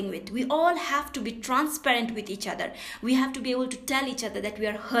struggling with. We all have to be transparent with each other. We have to be able to tell each other that we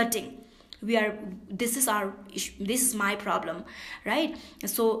are hurting. This is my problem, right?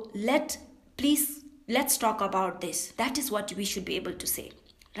 So let's talk about this. That is what we should be able to say,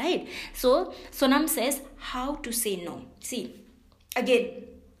 right? So Sonam says how to say no. See, again,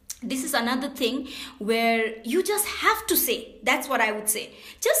 this is another thing where you just have to say. That's what I would say.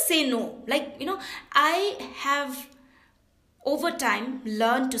 Just say no. Like, I have over time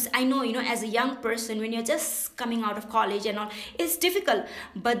learned to say, I know, as a young person, when you're just coming out of college and all, it's difficult.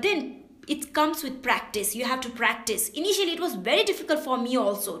 But then it comes with practice. You have to practice. Initially, it was very difficult for me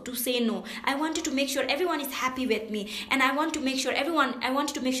also to say no. I wanted to make sure everyone is happy with me. And I wanted to make sure everyone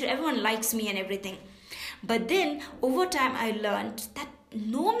likes me and everything. But then over time, I learned that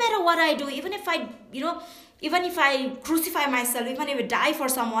no matter what I do, even if I crucify myself, even if I die for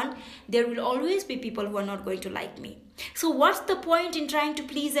someone, there will always be people who are not going to like me. So what's the point in trying to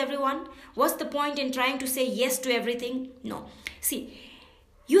please everyone? What's the point in trying to say yes to everything? No. See,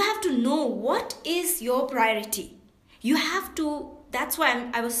 you have to know what is your priority. You have to, that's why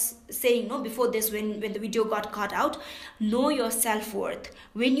I was saying, before this, when the video got cut out, know your self-worth.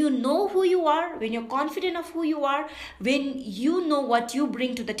 When you know who you are, when you're confident of who you are, when you know what you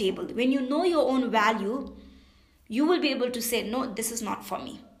bring to the table, when you know your own value, you will be able to say, no, this is not for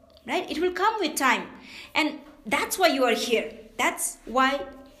me, right? It will come with time. And that's why you are here. That's why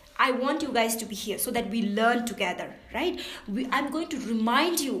I want you guys to be here, so that we learn together, right? I'm going to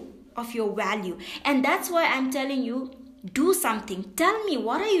remind you of your value. And that's why I'm telling you, do something. Tell me,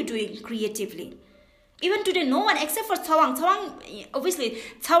 what are you doing creatively? Even today, no one except for Tsawang. Obviously,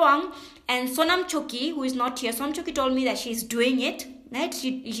 Tsawang and Sonam Choki, who is not here. Sonam Choki told me that she's doing it, right?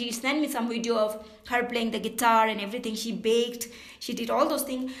 She sent me some video of her playing the guitar and everything. She baked. She did all those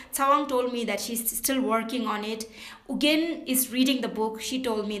things. Tsawang told me that she's still working on it. Ugen is reading the book. She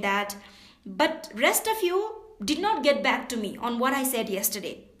told me that. But rest of you did not get back to me on what I said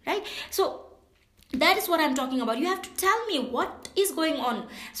yesterday, right? So that is what I'm talking about. You have to tell me what is going on,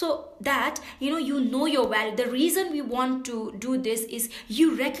 so that you know your value. The reason we want to do this is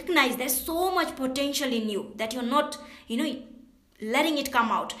you recognize there's so much potential in you that you're not letting it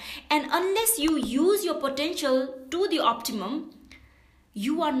come out. And unless you use your potential to the optimum,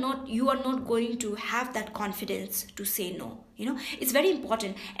 you are not going to have that confidence to say no. It's very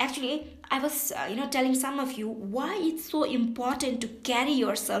important. Actually, I was telling some of you why it's so important to carry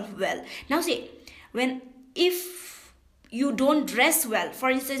yourself well. Now see, if you don't dress well, for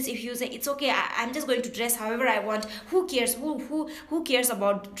instance, if you say it's okay, I'm just going to dress however I want, who cares, who cares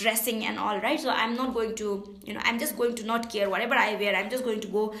about dressing and all, right? So I'm not going to, I'm just going to not care whatever I wear. I'm just going to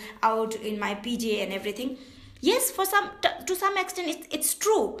go out in my PJ and everything. Yes, to some extent it's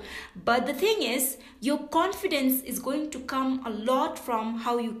true, but the thing is, your confidence is going to come a lot from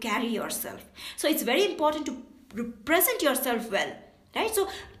how you carry yourself. So it's very important to present yourself well, right? So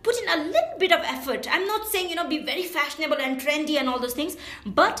put in a little bit of effort. I'm not saying be very fashionable and trendy and all those things,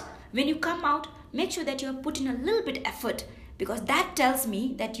 but when you come out, make sure that you have put in a little bit effort, because that tells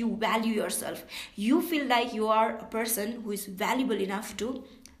me that you value yourself. You feel like you are a person who is valuable enough to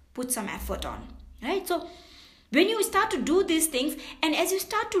put some effort on, right? So when you start to do these things, and as you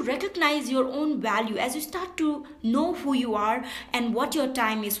start to recognize your own value, as you start to know who you are and what your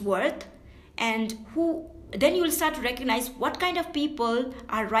time is worth, and then you will start to recognize what kind of people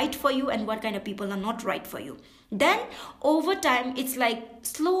are right for you and what kind of people are not right for you. Then over time, it's like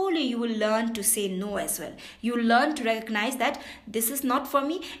slowly you will learn to say no as well. You learn to recognize that this is not for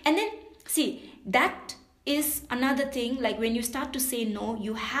me. And then see, that is another thing. Like when you start to say no,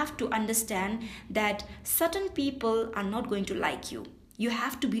 you have to understand that certain people are not going to like you. You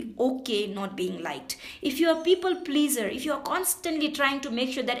have to be okay not being liked. If you are a people pleaser, if you are constantly trying to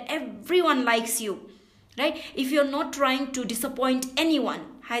make sure that everyone likes you, right? If you're not trying to disappoint anyone,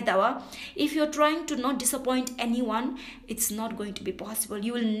 hi Dawa, if you're trying to not disappoint anyone, it's not going to be possible.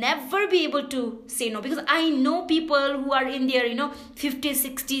 You will never be able to say no, because I know people who are in their 50s,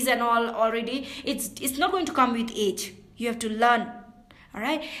 60s and all already. It's not going to come with age. You have to learn. All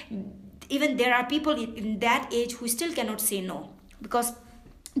right. Even there are people in that age who still cannot say no, because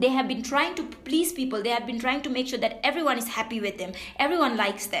they have been trying to please people. They have been trying to make sure that everyone is happy with them, everyone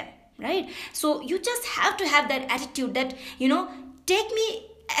likes them, right? So you just have to have that attitude that, take me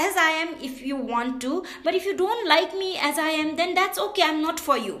as I am if you want to, but if you don't like me as I am, then that's okay, I'm not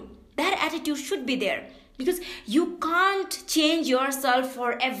for you. That attitude should be there, because you can't change yourself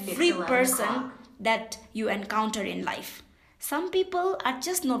for every person that you encounter in life. Some people are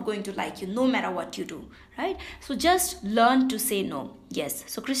just not going to like you no matter what you do, right? So just learn to say no. Yes.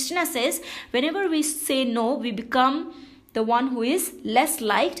 So Christina says, whenever we say no, we become the one who is less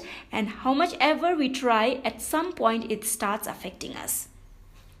liked, and how much ever we try, at some point it starts affecting us.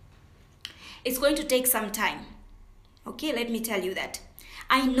 It's going to take some time. Okay, let me tell you that.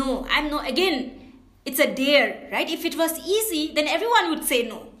 Again, it's a dare, right? If it was easy, then everyone would say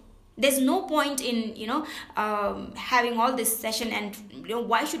no. There's no point in, having all this session, and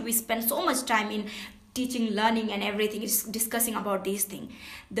why should we spend so much time in teaching, learning and everything, is discussing about these things.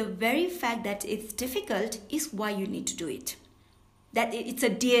 The very fact that it's difficult is why you need to do it. That it's a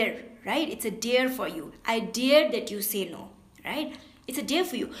dare, right? It's a dare for you. I dare that you say no, right? It's a dare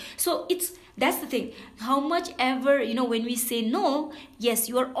for you. So that's the thing. How much ever, when we say no, yes,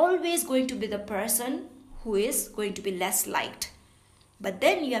 you are always going to be the person who is going to be less liked. But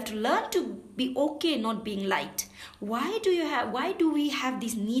then you have to learn to be okay not being liked. Why do we have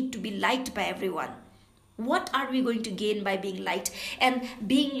this need to be liked by everyone? What are we going to gain by being liked? And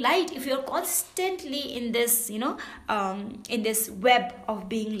being liked, if you're constantly in this, in this web of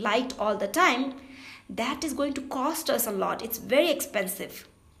being liked all the time, that is going to cost us a lot. It's very expensive.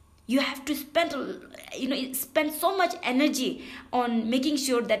 You have to spend so much energy on making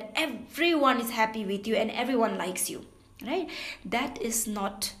sure that everyone is happy with you and everyone likes you, right? That is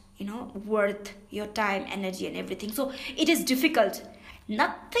not, worth your time, energy and everything. So it is difficult.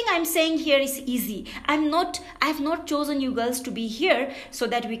 Nothing I'm saying here is easy. I have not chosen you girls to be here so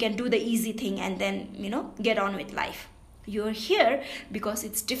that we can do the easy thing and then, get on with life. You're here because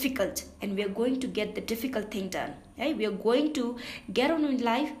it's difficult, and we are going to get the difficult thing done, right? We are going to get on with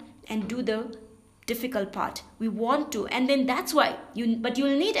life and do the difficult part. We want to, and then that's why but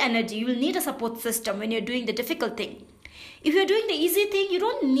you'll need energy. You will need a support system when you're doing the difficult thing. If you're doing the easy thing, you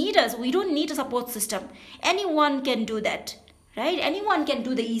don't need us. We don't need a support system. Anyone can do that, right? Anyone can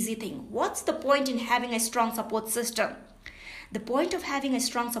do the easy thing. What's the point in having a strong support system? The point of having a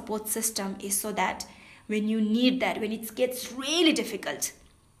strong support system is so that when you need that, when it gets really difficult,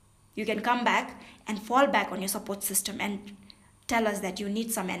 you can come back and fall back on your support system and tell us that you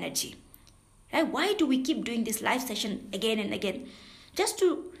need some energy. Right? Why do we keep doing this live session again and again? Just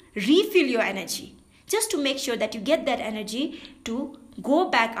to refill your energy. Just to make sure that you get that energy to go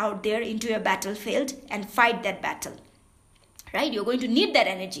back out there into your battlefield and fight that battle. Right? You're going to need that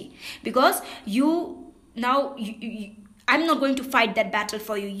energy, because I'm not going to fight that battle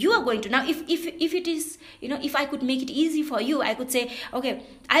for you. You are going to. Now, if it is, if I could make it easy for you, I could say, okay,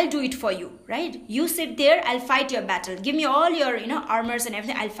 I'll do it for you, right? You sit there, I'll fight your battle. Give me all your, armors and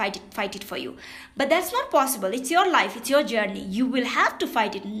everything. I'll fight it for you. But that's not possible. It's your life. It's your journey. You will have to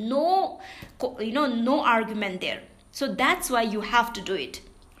fight it. No argument there. So that's why you have to do it,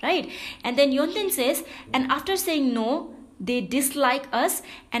 right? And then Yonten says, and after saying no, they dislike us,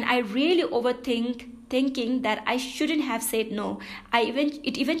 and I really thinking that I shouldn't have said no.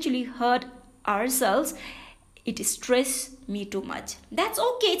 It eventually hurt ourselves. It stressed me too much. That's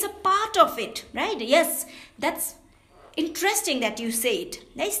okay. It's a part of it, right? Yes, that's interesting that you say it.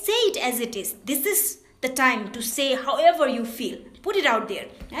 I say it as it is. This is the time to say however you feel. Put it out there.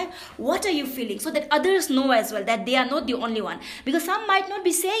 Right? What are you feeling? So that others know as well that they are not the only one. Because some might not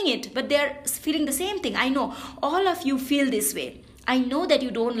be saying it, but they are feeling the same thing. I know all of you feel this way. I know that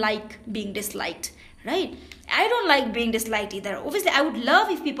you don't like being disliked. Right? I don't like being disliked either. Obviously, I would love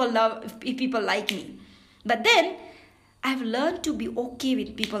if people like me. But then, I've learned to be okay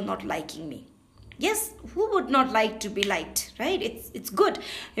with people not liking me. Yes, who would not like to be liked, right? It's good.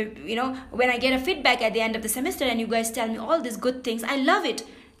 When I get a feedback at the end of the semester and you guys tell me all these good things, I love it.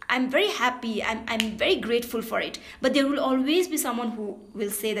 I'm very happy. I'm very grateful for it. But there will always be someone who will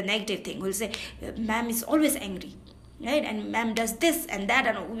say the negative thing, who will say, ma'am is always angry, right? And ma'am does this and that,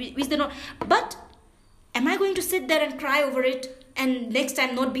 and which they know. But am I going to sit there and cry over it and next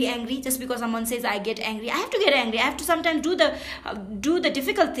time not be angry just because someone says I get angry? I have to get angry. I have to sometimes do the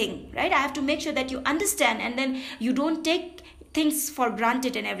difficult thing, right? I have to make sure that you understand, and then you don't take things for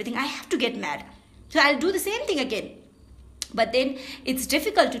granted and everything. I have to get mad. So I'll do the same thing again. But then it's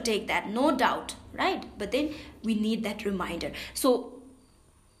difficult to take that, no doubt, right? But then we need that reminder. So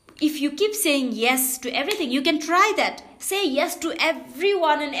if you keep saying yes to everything, you can try that. Say yes to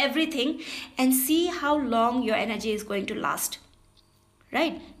everyone and everything and see how long your energy is going to last,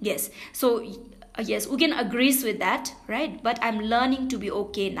 right? Yes. So yes, Ugyen agrees with that, right? But I'm learning to be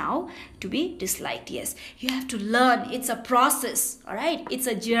okay now to be disliked. Yes, you have to learn. It's a process, all right? It's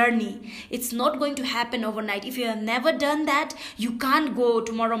a journey. It's not going to happen overnight. If you have never done that, you can't go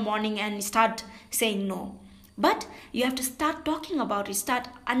tomorrow morning and start saying no. But you have to start talking about it, start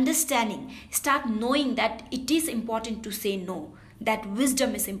understanding, start knowing that it is important to say no, that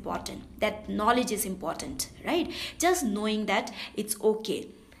wisdom is important, that knowledge is important, right? Just knowing that it's okay.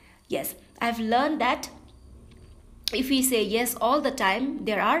 Yes, I've learned that if we say yes all the time,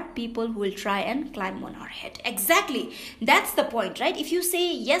 there are people who will try and climb on our head. Exactly. That's the point, right? If you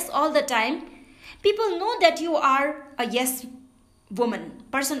say yes all the time, people know that you are a yes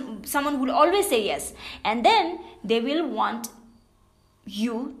person, someone who will always say yes. And then they will want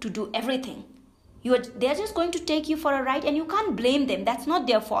you to do everything. They're just going to take you for a ride, and you can't blame them. That's not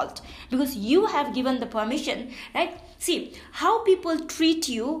their fault because you have given the permission, right? See, how people treat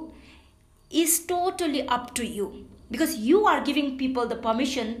you is totally up to you because you are giving people the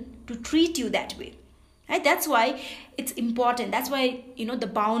permission to treat you that way, right? That's why it's important. That's why,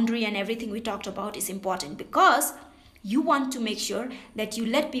 the boundary and everything we talked about is important, because you want to make sure that you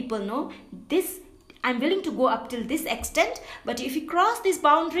let people know this, I'm willing to go up till this extent, but if you cross this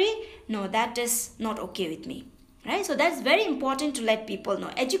boundary, no, that is not okay with me, right? So that's very important to let people know,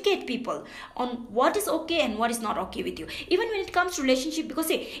 educate people on what is okay and what is not okay with you, even when it comes to relationship. Because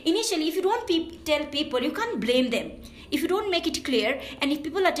say, initially, if you don't tell people, you can't blame them. If you don't make it clear, and if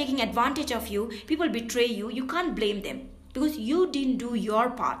people are taking advantage of you, people betray you, you can't blame them because you didn't do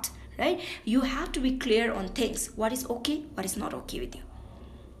your part, right? You have to be clear on things, what is okay, what is not okay with you.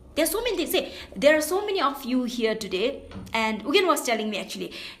 There are so many things. Say, there are so many of you here today, and Ugyen was telling me,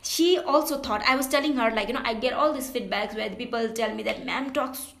 actually, she also thought, I was telling her, I get all these feedbacks where the people tell me that ma'am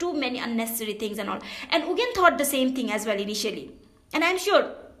talks too many unnecessary things and all, and Ugyen thought the same thing as well initially, and I'm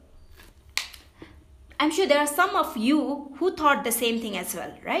sure there are some of you who thought the same thing as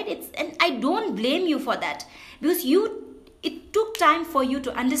well, right? And I don't blame you for that, because it took time for you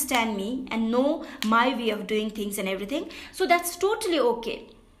to understand me and know my way of doing things and everything. So that's totally okay,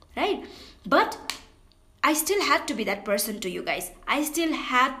 right? But I still had to be that person to you guys. I still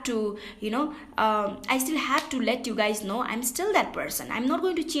had to, let you guys know I'm still that person. I'm not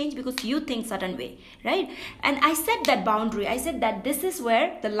going to change because you think certain way, right? And I set that boundary. I said that this is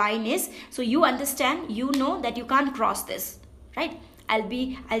where the line is. So you understand, you know that you can't cross this, right?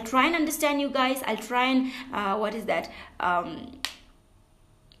 I'll try and understand you guys. I'll try and, what is that?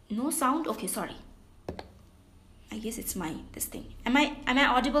 No sound? Okay, sorry. I guess it's this thing. Am I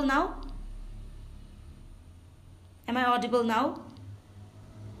audible now? Am I audible now?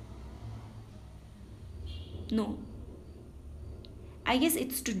 No. I guess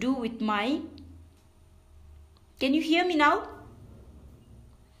it's to do with can you hear me now?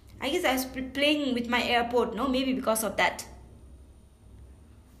 I guess I was playing with my AirPod, no? Maybe because of that.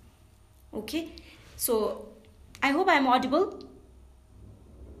 Okay. So, I hope I'm audible.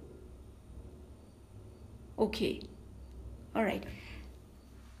 Okay. All right.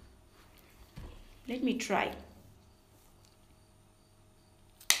 Let me try.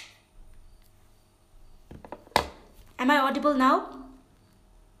 Am I audible now?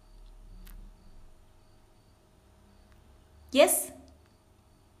 Yes?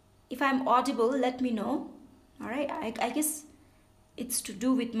 If I'm audible, let me know. All right. I guess it's to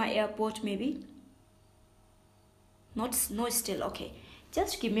do with my AirPod maybe. No, still. Okay.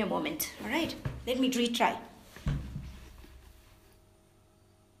 Just give me a moment. All right. Let me retry.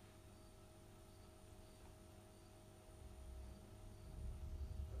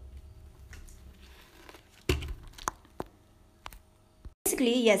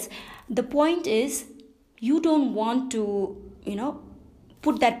 Basically, yes, the point is you don't want to,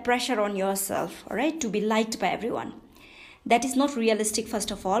 put that pressure on yourself, all right, to be liked by everyone. That is not realistic,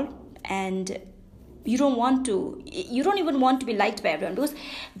 first of all. And you don't even want to be liked by everyone, because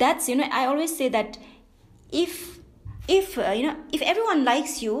that's, I always say that if if everyone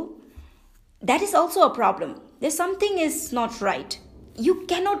likes you, that is also a problem. There's something is not right. You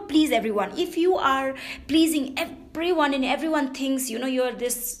cannot please everyone. If you are pleasing everyone and everyone thinks you're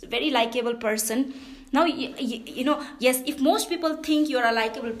this very likable person, now yes, if most people think you're a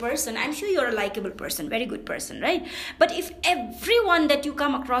likable person, I'm sure you're a likable person, very good person, right? But if everyone that you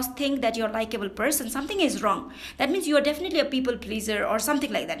come across think that you're a likable person, something is wrong. That means you are definitely a people pleaser or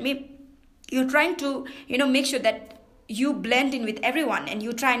something like that. Maybe you're trying to make sure that you blend in with everyone and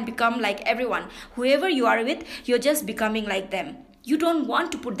you try and become like everyone. Whoever you are with, you're just becoming like them. You don't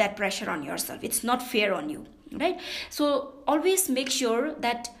want to put that pressure on yourself. It's not fair on you, right? So always make sure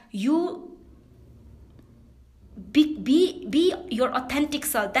that you be your authentic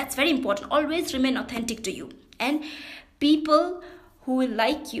self. That's very important. Always remain authentic to you, and people who will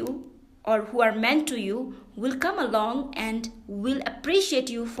like you or who are meant to you will come along and will appreciate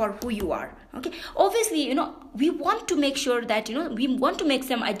you for who you are. Okay, obviously we want to make sure that we want to make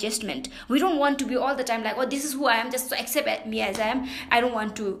some adjustment. We don't want to be all the time like, oh, this is who I am, just accept me as I am. I don't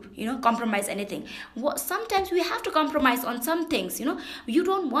want to compromise anything. Sometimes we have to compromise on some things. You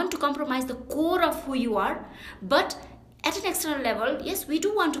don't want to compromise the core of who you are, but at an external level, yes, we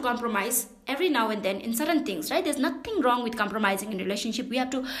do want to compromise every now and then in certain things, right? There's nothing wrong with compromising in relationship. We have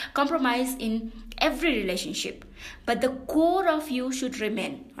to compromise in every relationship, but the core of you should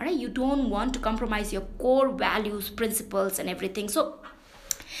remain. All right, you don't want to compromise your core values, principles, and everything. So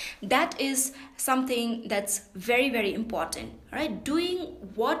that is something that's very, very important. All right, doing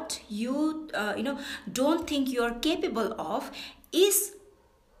what you don't think you're capable of is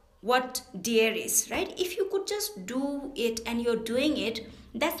what dare is, right? If you could just do it and you're doing it,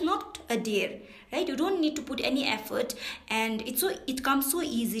 that's not a dare, right? You don't need to put any effort, and it comes so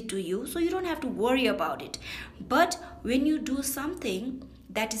easy to you, so you don't have to worry about it. But when you do something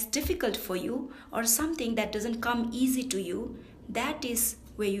that is difficult for you or something that doesn't come easy to you, that is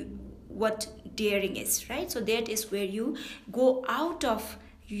what daring is, right? So that is where you go out of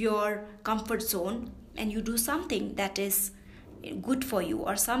your comfort zone and you do something that is good for you,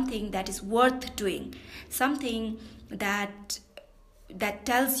 or something that is worth doing, something that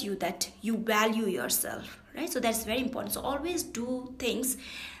tells you that you value yourself, right? So that's very important. So always do things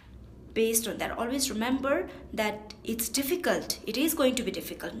based on that. Always remember that it's difficult. It is going to be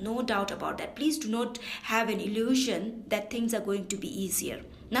difficult, no doubt about that. Please do not have an illusion that things are going to be easier.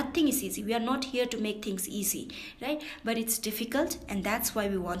 Nothing is easy. We are not here to make things easy, right? But it's difficult, and that's why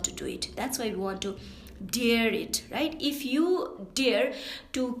we want to do it. That's why we want to dare it, right? If you dare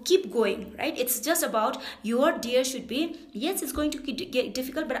to keep going, right, it's just about your dare should be, yes, it's going to get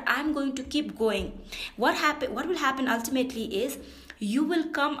difficult, but I'm going to keep going. What will happen ultimately is you will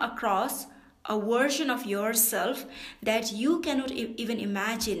come across a version of yourself that you cannot even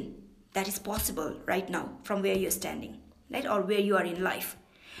imagine that is possible right now from where you're standing, right, or where you are in life.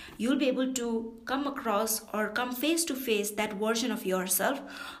 You'll be able to come across or come face to face that version of yourself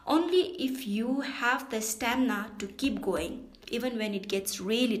only if you have the stamina to keep going, even when it gets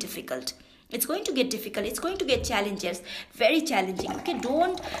really difficult. It's going to get difficult. It's going to get challenges, very challenging. Okay,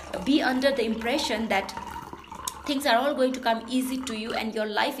 don't be under the impression that things are all going to come easy to you and your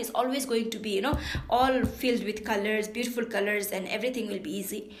life is always going to be, all filled with colors, beautiful colors, and everything will be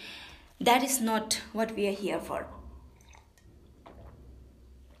easy. That is not what we are here for.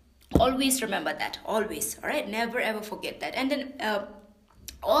 Always remember that, always. All right, never ever forget that. And then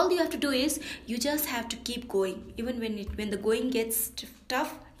all you have to do is you just have to keep going. Even when the going gets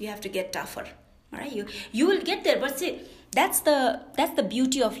tough, you have to get tougher. All right, you will get there. But see, that's the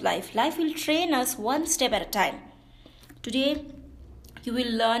beauty of life. Life will train us one step at a time. Today you will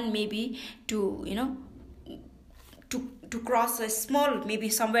learn maybe to cross a small, maybe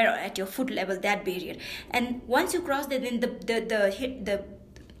somewhere at your foot level, that barrier. And once you cross that, then the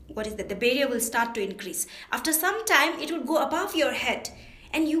barrier will start to increase. After some time, it will go above your head.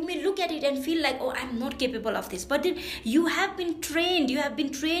 And you may look at it and feel like, oh, I'm not capable of this. But then you have been trained. You have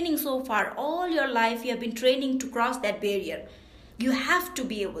been training so far. All your life, you have been training to cross that barrier. You have to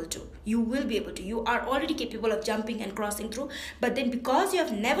be able to. You will be able to. You are already capable of jumping and crossing through. But then because you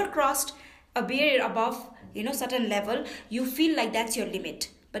have never crossed a barrier above, certain level, you feel like that's your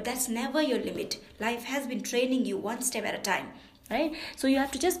limit. But that's never your limit. Life has been training you one step at a time. Right? So you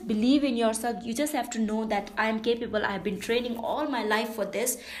have to just believe in yourself. You just have to know that I am capable. I have been training all my life for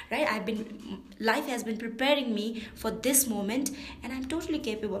this, right? Life has been preparing me for this moment, and I'm totally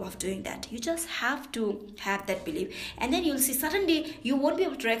capable of doing that. You just have to have that belief. And then you'll see suddenly you won't be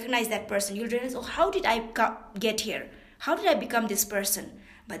able to recognize that person. You'll realize, oh, how did I get here? How did I become this person?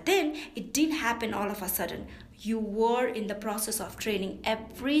 But then it didn't happen all of a sudden. You were in the process of training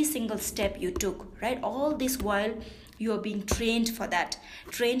every single step you took, right? All this while you are being trained for that,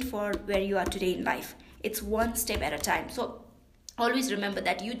 trained for where you are today in life. It's one step at a time. So always remember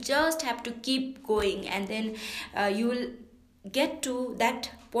that you just have to keep going, and then you will get to that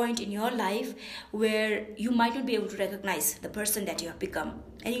point in your life where you might not be able to recognize the person that you have become,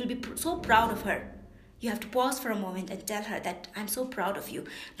 and you'll be so proud of her. You have to pause for a moment and tell her that I'm so proud of you.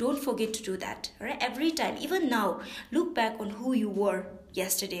 Don't forget to do that. All right? Every time, even now, look back on who you were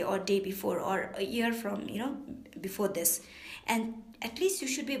yesterday or day before or a year from, before this. And at least you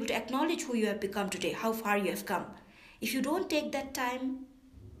should be able to acknowledge who you have become today, how far you have come. If you don't take that time,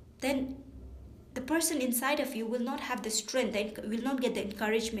 then the person inside of you will not have the strength, will not get the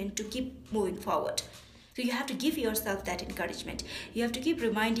encouragement to keep moving forward. So you have to give yourself that encouragement. You have to keep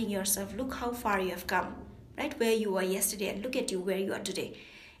reminding yourself, look how far you have come, right? Where you were yesterday, and look at you where you are today.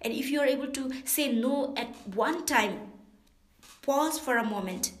 And if you are able to say no at one time, pause for a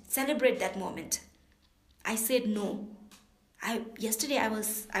moment, celebrate that moment. I said no. Yesterday I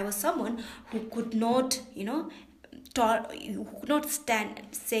was someone who could not, who could not stand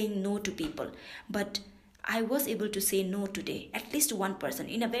saying no to people. But I was able to say no today, at least to one person,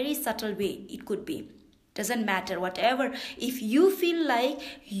 in a very subtle way. It could be. Doesn't matter, whatever. If you feel like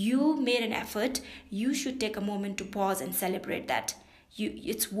you made an effort, you should take a moment to pause and celebrate that.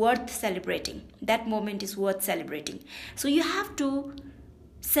 It's worth celebrating. That moment is worth celebrating. So you have to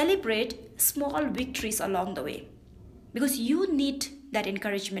celebrate small victories along the way, because you need that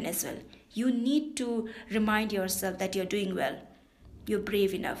encouragement as well. You need to remind yourself that you're doing well. You're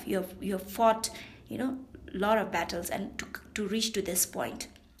brave enough. You have fought, a lot of battles and to reach to this point.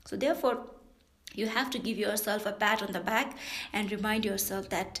 So therefore, you have to give yourself a pat on the back and remind yourself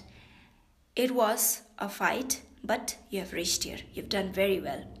that it was a fight, but you have reached here. You've done very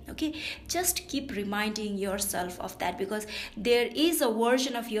well. Okay, just keep reminding yourself of that, because there is a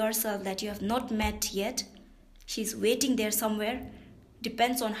version of yourself that you have not met yet. She's waiting there somewhere.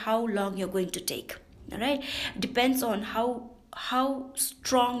 Depends on how long you're going to take. All right, depends on how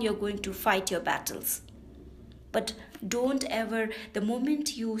strong you're going to fight your battles. But don't ever, the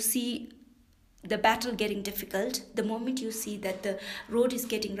moment you see the battle getting difficult, the moment you see that the road is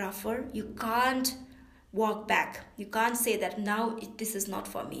getting rougher, you can't walk back. You can't say that now this is not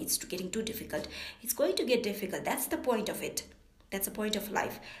for me, it's getting too difficult. It's going to get difficult. That's the point of it. That's the point of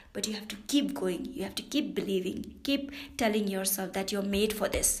life. But you have to keep going. You have to keep believing. Keep telling yourself that you're made for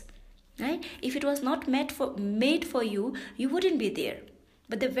this. Right? If it was not made for you, you wouldn't be there.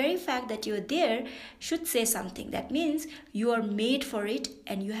 But the very fact that you're there should say something. That means you are made for it,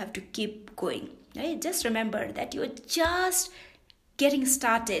 and you have to keep going. Right? Just remember that you're just getting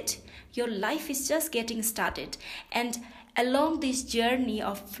started. Your life is just getting started. And along this journey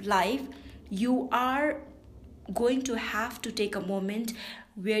of life, you are going to have to take a moment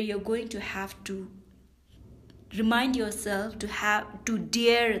where you're going to have to remind yourself to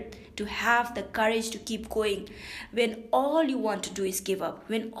dare to have the courage to keep going, when all you want to do is give up,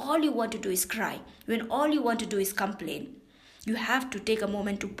 when all you want to do is cry, when all you want to do is complain. You have to take a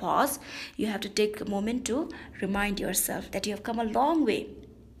moment to pause. You have to take a moment to remind yourself that you have come a long way.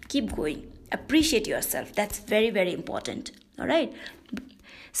 Keep going. Appreciate yourself. That's very, very important. All right.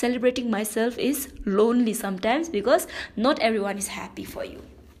 Celebrating myself is lonely sometimes, because not everyone is happy for you.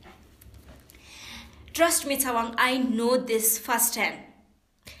 Trust me, Tsawang, I know this firsthand.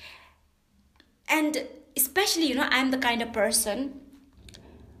 And especially, I'm the kind of person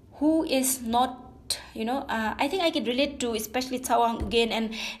who is not, I think I can relate to especially Tsawang again,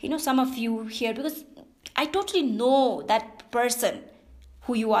 and, some of you here, because I totally know that person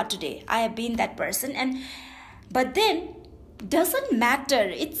who you are today. I have been that person, but then doesn't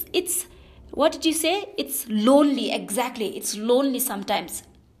matter. It's what did you say? It's lonely. Exactly. It's lonely sometimes.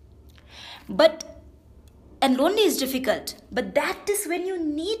 And lonely is difficult. But that is when you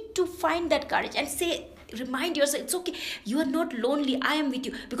need to find that courage and remind yourself, it's okay. You are not lonely. I am with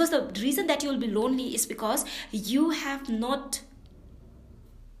you. Because the reason that you will be lonely is because you have not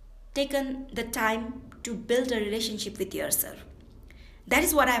taken the time to build a relationship with yourself. That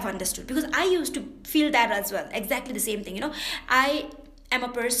is what I have understood, because I used to feel that as well. Exactly the same thing. I am a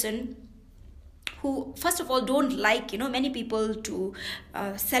person who first of all don't like, many people to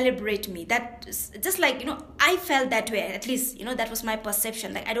celebrate me. That just like, I felt that way, at least, that was my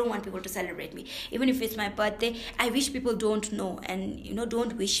perception. Like, I don't want people to celebrate me. Even if it's my birthday, I wish people don't know and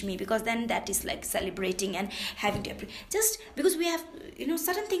don't wish me, because then that is like celebrating and having to, just because we have,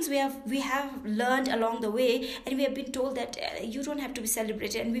 certain things we have learned along the way, and we have been told that you don't have to be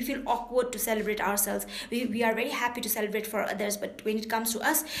celebrated, and we feel awkward to celebrate ourselves. We are very happy to celebrate for others, but when it comes to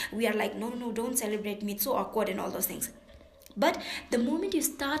us, we are like, no, don't celebrate me, it's so awkward and all those things. But the moment you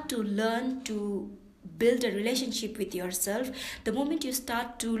start to learn to build a relationship with yourself, the moment you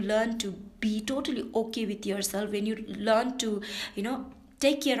start to learn to be totally okay with yourself, when you learn to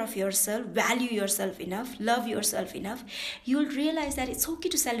take care of yourself, value yourself enough, love yourself enough, you'll realize that it's okay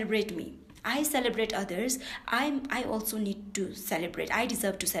to celebrate me. I celebrate others. I also need to celebrate. I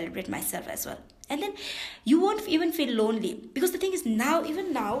deserve to celebrate myself as well. And then you won't even feel lonely, because the thing is,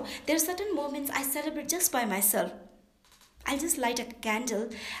 even now, there are certain moments I celebrate just by myself. I'll just light a candle.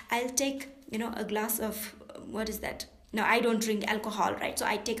 I'll take, a glass of, what is that? No, I don't drink alcohol, right? So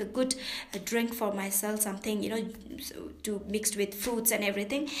I take a good drink for myself, something, to mixed with fruits and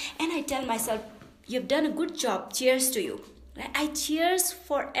everything. And I tell myself, you've done a good job. Cheers to you. I cheers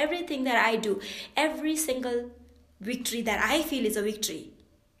for everything that I do. Every single victory that I feel is a victory.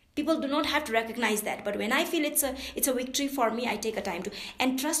 People do not have to recognize that, but when I feel it's a victory for me, I take a time to.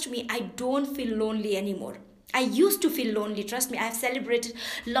 And trust me, I don't feel lonely anymore. I used to feel lonely. Trust me, I've celebrated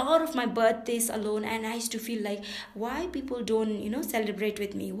a lot of my birthdays alone, and I used to feel like, why people don't, celebrate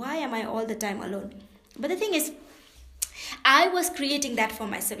with me? Why am I all the time alone? But the thing is, I was creating that for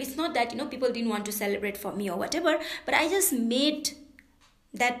myself. It's not that, people didn't want to celebrate for me or whatever, but I just made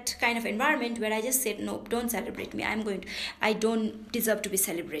that kind of environment where I just said, no, don't celebrate me. I don't deserve to be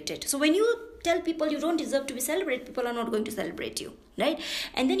celebrated. So when you tell people you don't deserve to be celebrated, people are not going to celebrate you, right?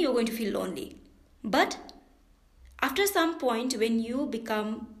 And then you're going to feel lonely. But after some point, when you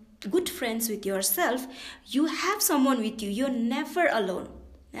become good friends with yourself, you have someone with you. You're never alone,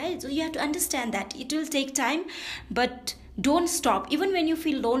 right? So you have to understand that it will take time, but don't stop. Even when you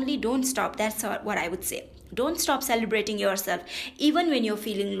feel lonely, don't stop. That's what I would say. Don't stop celebrating yourself, even when you're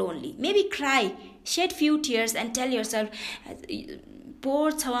feeling lonely. Maybe cry, shed few tears, and tell yourself,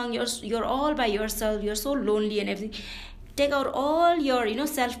 poor Chawang, you're all by yourself. You're so lonely and everything. Take out all your,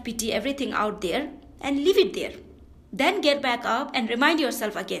 self-pity, everything out there, and leave it there. Then get back up and remind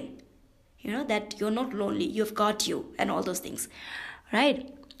yourself again, that you're not lonely. You've got you and all those things,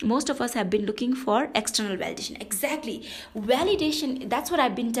 right? Most of us have been looking for external validation. Exactly. Validation, that's what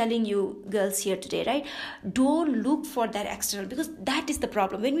I've been telling you girls here today, right? Don't look for that external, because that is the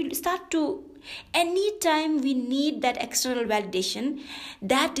problem. When we start to, anytime we need that external validation,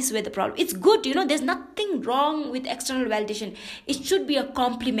 that is where the problem. It's good, there's nothing wrong with external validation. It should be a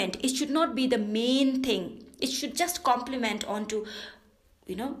compliment. It should not be the main thing. It should just complement onto,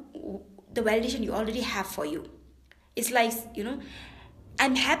 the validation you already have for you. It's like,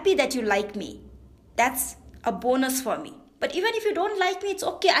 I'm happy that you like me. That's a bonus for me. But even if you don't like me, it's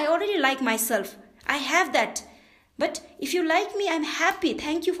okay. I already like myself. I have that. But if you like me, I'm happy.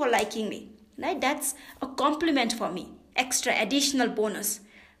 Thank you for liking me. Right? That's a compliment for me. Extra, additional bonus.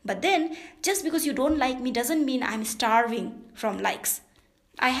 But then, just because you don't like me doesn't mean I'm starving from likes.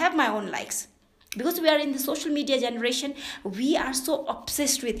 I have my own likes. Because we are in the social media generation, we are so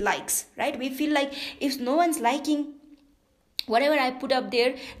obsessed with likes, right? We feel like if no one's liking whatever I put up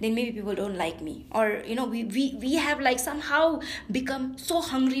there, then maybe people don't like me. Or, we have like somehow become so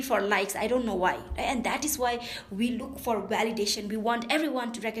hungry for likes. I don't know why. And that is why we look for validation. We want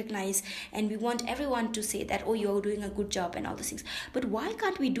everyone to recognize, and we want everyone to say that, oh, you're doing a good job and all those things. But why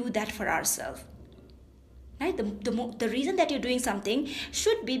can't we do that for ourselves? Right? The reason that you're doing something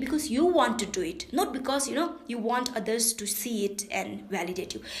should be because you want to do it, not because, you want others to see it and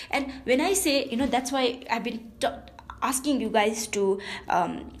validate you. And when I say, that's why I've been asking you guys to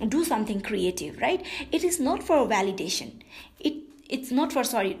do something creative, right? It is not for validation. It's not for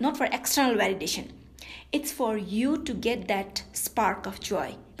external validation. It's for you to get that spark of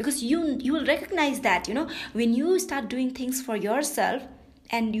joy, because you will recognize that, when you start doing things for yourself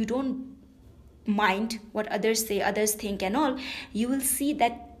and you don't mind what others say, others think and all, you will see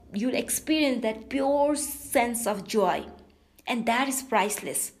that you'll experience that pure sense of joy, and that is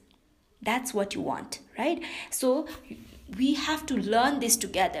priceless. That's what you want, right? So we have to learn this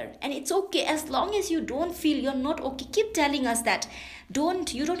together, and it's okay as long as you don't feel you're not okay. Keep telling us that.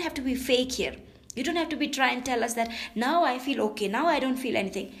 You don't have to be fake here. You don't have to be try and tell us that now I feel okay, now I don't feel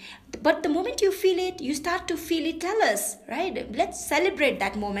anything. But the moment you feel it, you start to feel it, tell us, right? Let's celebrate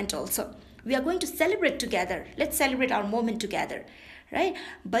that moment also. We are going to celebrate together. Let's celebrate our moment together, right?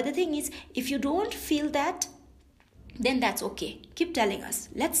 But the thing is, if you don't feel that, then that's okay. Keep telling us.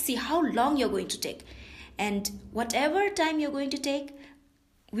 Let's see how long you're going to take. And whatever time you're going to take,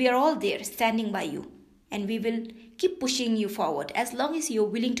 we are all there standing by you. And we will keep pushing you forward as long as you're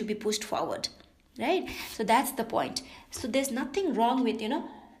willing to be pushed forward, right? So that's the point. So there's nothing wrong with,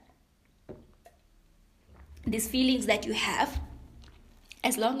 these feelings that you have,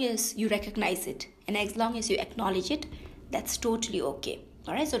 as long as you recognize it and as long as you acknowledge it, that's totally okay.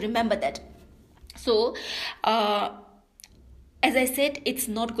 All right, so remember that. So as I said, it's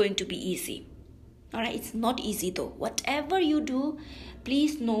not going to be easy. All right, it's not easy though. Whatever you do,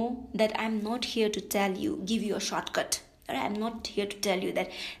 please know that I'm not here to give you a shortcut. All right, I'm not here to tell you that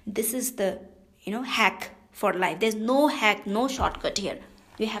this is the hack for life. There's no hack, no shortcut here.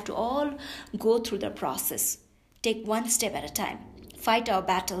 We have to all go through the process. Take one step at a time. Fight our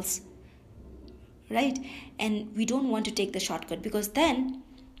battles, right? And we don't want to take the shortcut, because then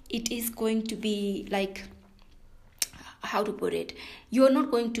it is going to be like, how to put it, you are not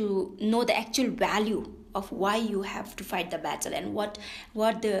going to know the actual value of why you have to fight the battle and what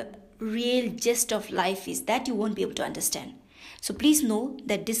the real gist of life is. That you won't be able to understand. So please know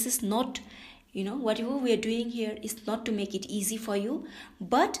that this is not, whatever we are doing here is not to make it easy for you,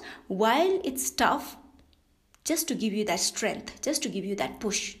 but while it's tough, just to give you that strength, just to give you that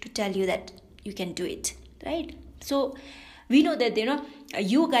push, to tell you that you can do it, right? So we know that,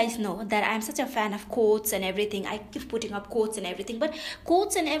 you guys know that I'm such a fan of quotes and everything. I keep putting up quotes and everything, but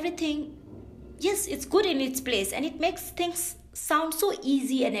quotes and everything, yes, it's good in its place and it makes things sound so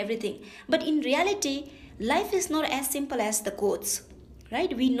easy and everything. But in reality, life is not as simple as the quotes,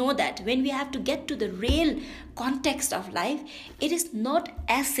 right? We know that when we have to get to the real context of life, it is not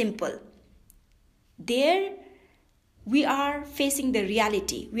as simple. There, we are facing the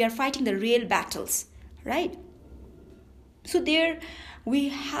reality. We are fighting the real battles, right? So there, we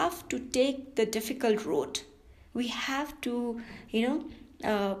have to take the difficult road. We have to,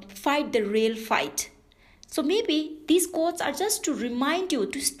 fight the real fight. So maybe these quotes are just to remind you,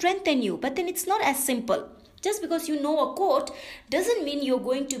 to strengthen you, but then it's not as simple. Just because you know a quote doesn't mean you're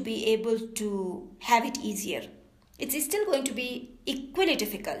going to be able to have it easier. It's still going to be equally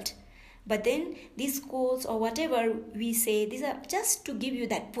difficult. But then these quotes or whatever we say, these are just to give you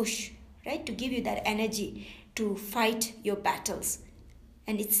that push, right? To give you that energy to fight your battles.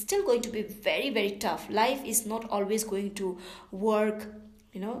 And it's still going to be very, very tough. Life is not always going to work,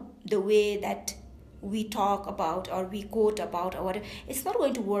 the way that we talk about or we quote about or whatever. It's not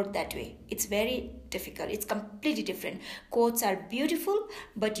going to work that way. It's very difficult. It's completely different. Quotes are beautiful,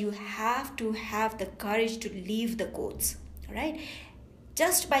 but you have to have the courage to leave the quotes, right?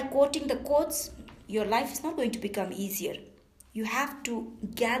 Just by quoting the quotes, your life is not going to become easier. You have to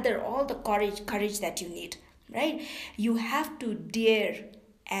gather all the courage that you need, right? You have to dare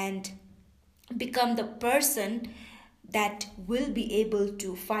and become the person that will be able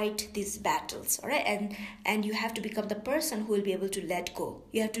to fight these battles, all right? And you have to become the person who will be able to let go.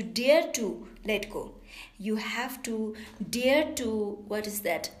 You have to dare to let go. You have to dare to,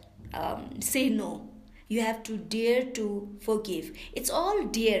 say no. You have to dare to forgive. It's all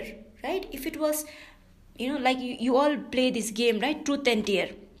dare, right? If it was, like you all play this game, right? Truth and dare.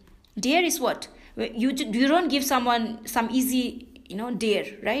 Dare is what? You don't give someone some easy, dare,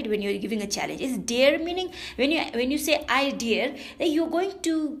 right? When you're giving a challenge. It's dare meaning when you say I dare, then you're going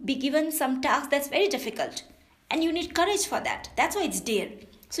to be given some task that's very difficult. And you need courage for that. That's why it's dare.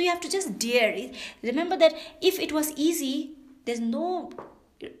 So you have to just dare. Remember that if it was easy, there's no,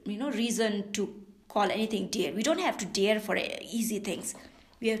 reason to call anything dare. We don't have to dare for easy things.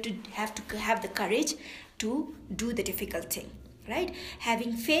 We have to have the courage to do the difficult thing, right?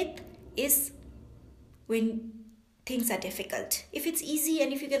 Having faith is when things are difficult. If it's easy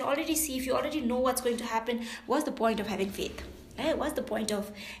and if you can already see, if you already know what's going to happen, what's the point of having faith? Right? What's the point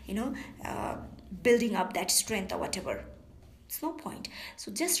of, building up that strength or whatever? It's no point.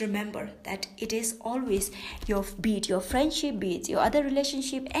 So just remember that it is always be it your friendship, be it your other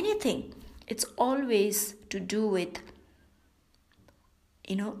relationship, anything. It's always to do with,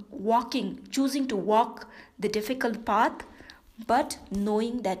 choosing to walk the difficult path, but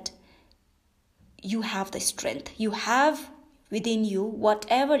knowing that you have the strength. You have within you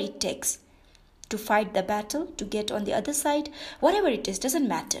whatever it takes to fight the battle, to get on the other side. Whatever it is, doesn't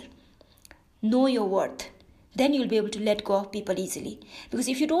matter. Know your worth. Then you'll be able to let go of people easily. Because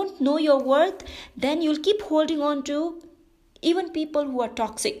if you don't know your worth, then you'll keep holding on to even people who are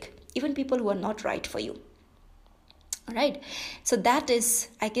toxic, even people who are not right for you. All right. So that is,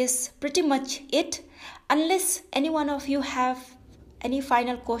 I guess, pretty much it. Unless any one of you have any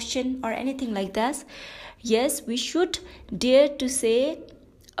final question or anything like that? Yes, we should dare to say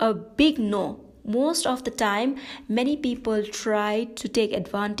a big no. Most of the time, many people try to take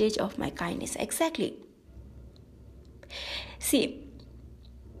advantage of my kindness. Exactly. See,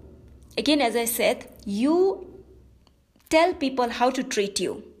 again, as I said, you tell people how to treat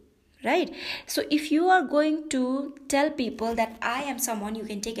you, right? So if you are going to tell people that I am someone you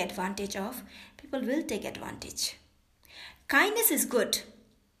can take advantage of, people will take advantage. Kindness is good.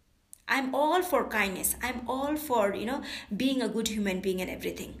 I'm all for kindness. I'm all for, being a good human being and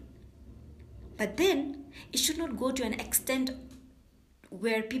everything. But then it should not go to an extent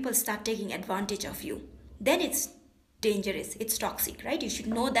where people start taking advantage of you. Then it's dangerous, it's toxic, right? You should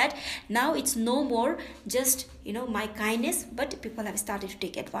know that now it's no more just my kindness, but people have started to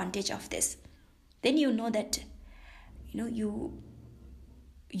take advantage of this. Then you know that you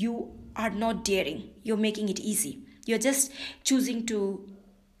are not daring, you're making it easy, you're just choosing to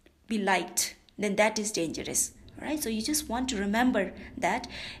be liked. Then that is dangerous. All right, so you just want to remember that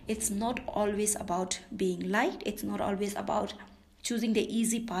it's not always about being liked, it's not always about choosing the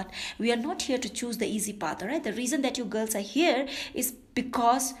easy path. We are not here to choose the easy path, all right? The reason that you girls are here is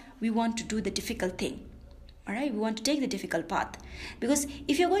because we want to do the difficult thing, all right? We want to take the difficult path, because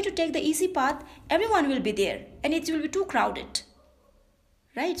if you're going to take the easy path, everyone will be there and it will be too crowded,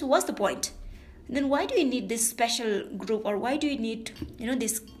 right? So what's the point? Then why do you need this special group, or why do you need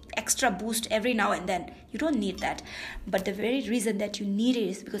this extra boost every now and then? You don't need that. But the very reason that you need it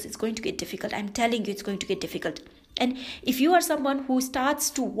is because it's going to get difficult. I'm telling you, it's going to get difficult. And if you are someone who starts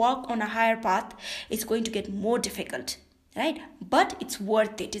to walk on a higher path, it's going to get more difficult, right? But it's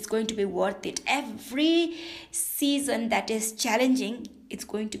worth it. It's going to be worth it. Every season that is challenging, it's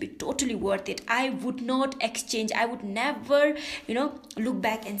going to be totally worth it. I would not exchange. I would never, look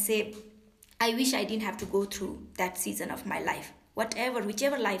back and say, I wish I didn't have to go through that season of my life.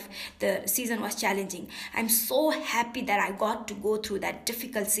 Whichever life the season was challenging, I'm so happy that I got to go through that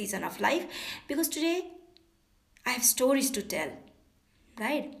difficult season of life, because today I have stories to tell,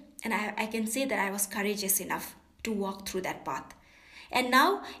 right? And I can say that I was courageous enough to walk through that path. And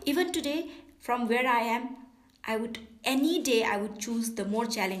now, even today, from where I am, any day I would choose the more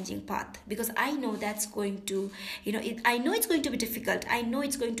challenging path, because I know that's going to, I know it's going to be difficult. I know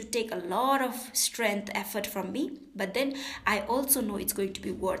it's going to take a lot of strength, effort from me, but then I also know it's going to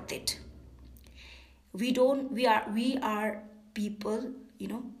be worth it. We are people,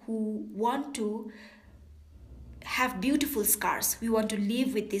 who want to have beautiful scars. We want to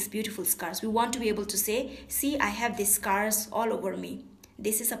live with these beautiful scars. We want to be able to say, see, I have these scars all over me.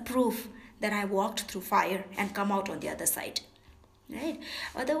 This is a proof that I walked through fire and come out on the other side, right?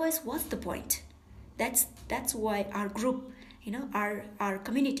 Otherwise, what's the point? That's why our group, our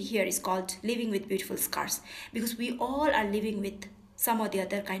community here is called Living with Beautiful Scars, because we all are living with some or the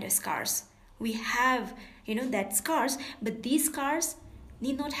other kind of scars. We have, that scars, but these scars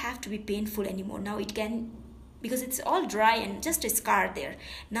need not have to be painful anymore. Now it can, because it's all dry and just a scar there.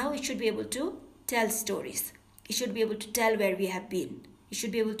 Now it should be able to tell stories. It should be able to tell where we have been. You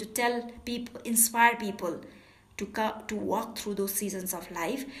should be able to tell people, inspire people to walk through those seasons of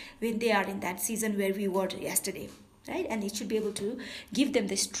life when they are in that season where we were yesterday, right? And it should be able to give them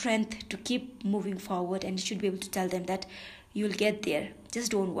the strength to keep moving forward, and it should be able to tell them that you'll get there,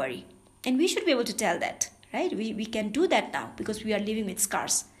 just don't worry. And we should be able to tell that, right? We can do that now because we are living with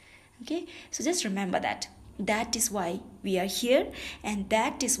scars, okay? So just remember that. That is why we are here, and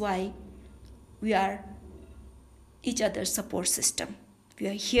that is why we are each other's support system. We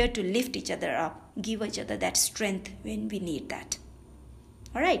are here to lift each other up, give each other that strength when we need that.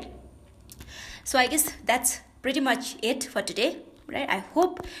 All right. So I guess that's pretty much it for today, right? I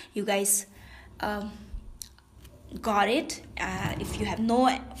hope you guys got it. If you have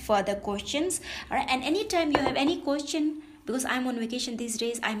no further questions, all right, and anytime you have any question, because I'm on vacation these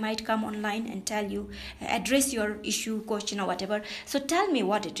days, I might come online and tell you, address your issue, question, or whatever. So tell me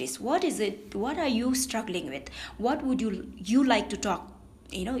what it is. What is it? What are you struggling with? What would you like to talk?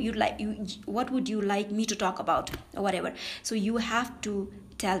 What would you like me to talk about, or whatever? So you have to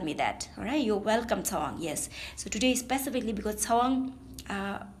tell me that. All right. You're welcome, Tsawang. Yes. So today specifically because Tsawang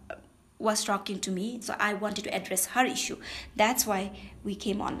was talking to me, so I wanted to address her issue. That's why we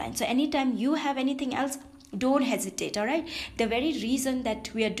came online. So anytime you have anything else, don't hesitate. All right. The very reason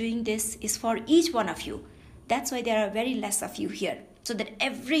that we are doing this is for each one of you. That's why there are very less of you here, so that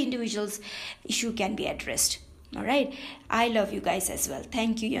every individual's issue can be addressed. All right. I love you guys as well.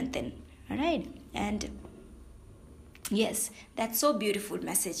 Thank you, Yontin. All right. And yes, that's so beautiful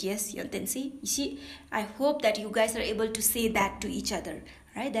message. Yes, Yontin. See, I hope that you guys are able to say that to each other.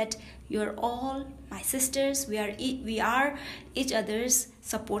 right? That you're all my sisters. We are each other's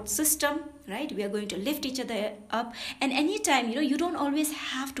support system, right? We are going to lift each other up. And anytime, you don't always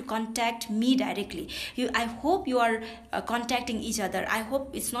have to contact me directly. I hope you are contacting each other. I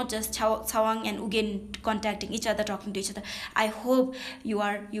hope it's not just Tsawang and Ugen contacting each other, talking to each other. I hope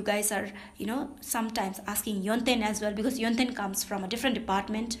you guys are, sometimes asking Yonten as well, because Yonten comes from a different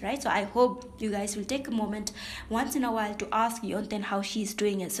department, right? So I hope you guys will take a moment once in a while to ask Yonten how she's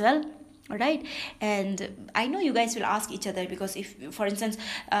doing as well. All right, and I know you guys will ask each other, because if, for instance,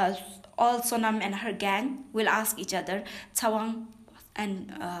 all Sonam and her gang will ask each other, Tsawang and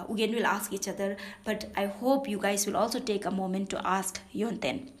Ugen will ask each other, but I hope you guys will also take a moment to ask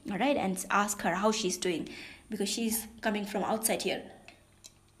Yonten, all right, and ask her how she's doing, because she's coming from outside here.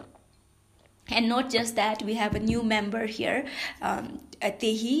 And not just that, we have a new member here,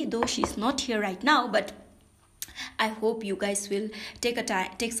 Tehi, though she's not here right now, but I hope you guys will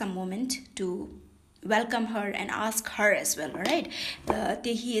take some moment to welcome her and ask her as well. All right,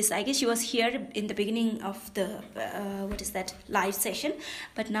 Tehi is, I guess she was here in the beginning of the live session,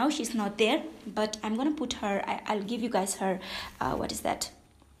 but now she's not there. But I'm gonna put her. I'll give you guys her handle,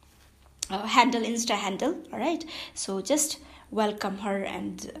 Insta handle. All right, so just welcome her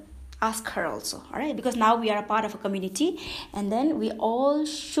and ask her also, all right, because now we are a part of a community, and then we all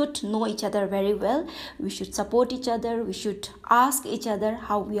should know each other very well. We should support each other, we should ask each other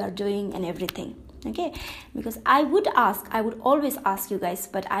how we are doing and everything, okay? Because I would always ask you guys,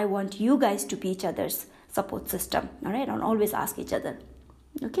 but I want you guys to be each other's support system, all right? Don't always ask each other,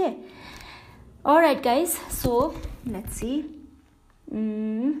 okay? All right, guys, so let's see.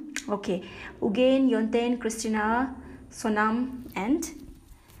 Okay, Ugen, Yonten, Christina, Sonam, and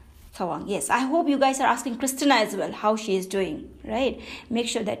Tsawang. Yes, I hope you guys are asking Christina as well how she is doing, right? Make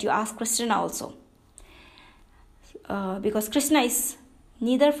sure that you ask Christina also, because Christina is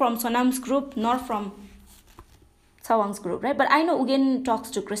neither from Sonam's group nor from Tsawang's group, right? But I know Ugen talks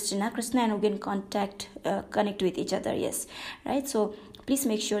to Christina and Ugen connect with each other, yes, right? So please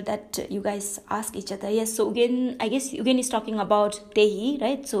make sure that you guys ask each other. Yes, so Ugen, I guess Ugen is talking about Tehi,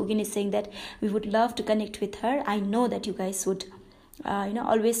 right? So Ugen is saying that we would love to connect with her. I know that you guys would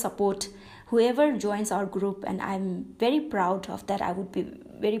always support whoever joins our group, and I'm very proud of that. I would be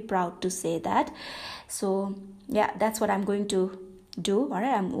very proud to say that. So yeah, that's what I'm going to do. All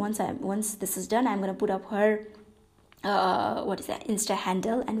right, once this is done, I'm going to put up her Insta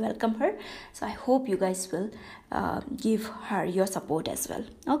handle and welcome her. So I hope you guys will give her your support as well.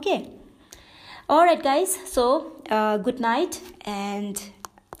 Okay, all right, guys, so good night, and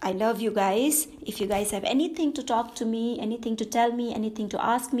I love you guys. If you guys have anything to talk to me, anything to tell me, anything to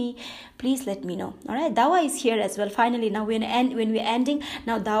ask me, please let me know. All right, Dawa is here as well. Finally, now when we're ending,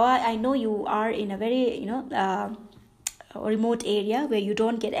 now Dawa, I know you are in a very remote area where you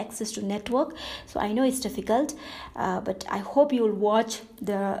don't get access to network, so I know it's difficult, but I hope you will watch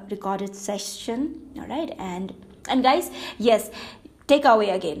the recorded session. All right, and guys, yes,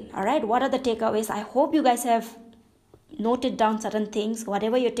 takeaway again. All right, what are the takeaways? I hope you guys have noted down certain things.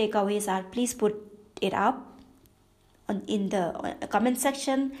 Whatever your takeaways are, please put it up in the comment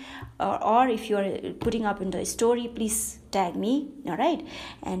section, or if you're putting up in the story, please tag me. All right,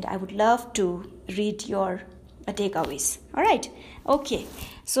 and I would love to read your takeaways. All right, okay,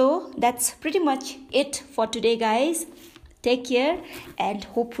 so that's pretty much it for today, guys. Take care, and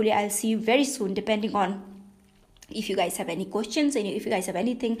hopefully I'll see you very soon, depending on if you guys have any questions, and if you guys have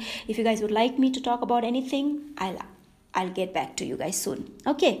anything, if you guys would like me to talk about anything, I'll get back to you guys soon.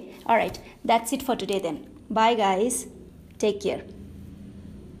 Okay, all right, that's it for today then. Bye, guys. Take care.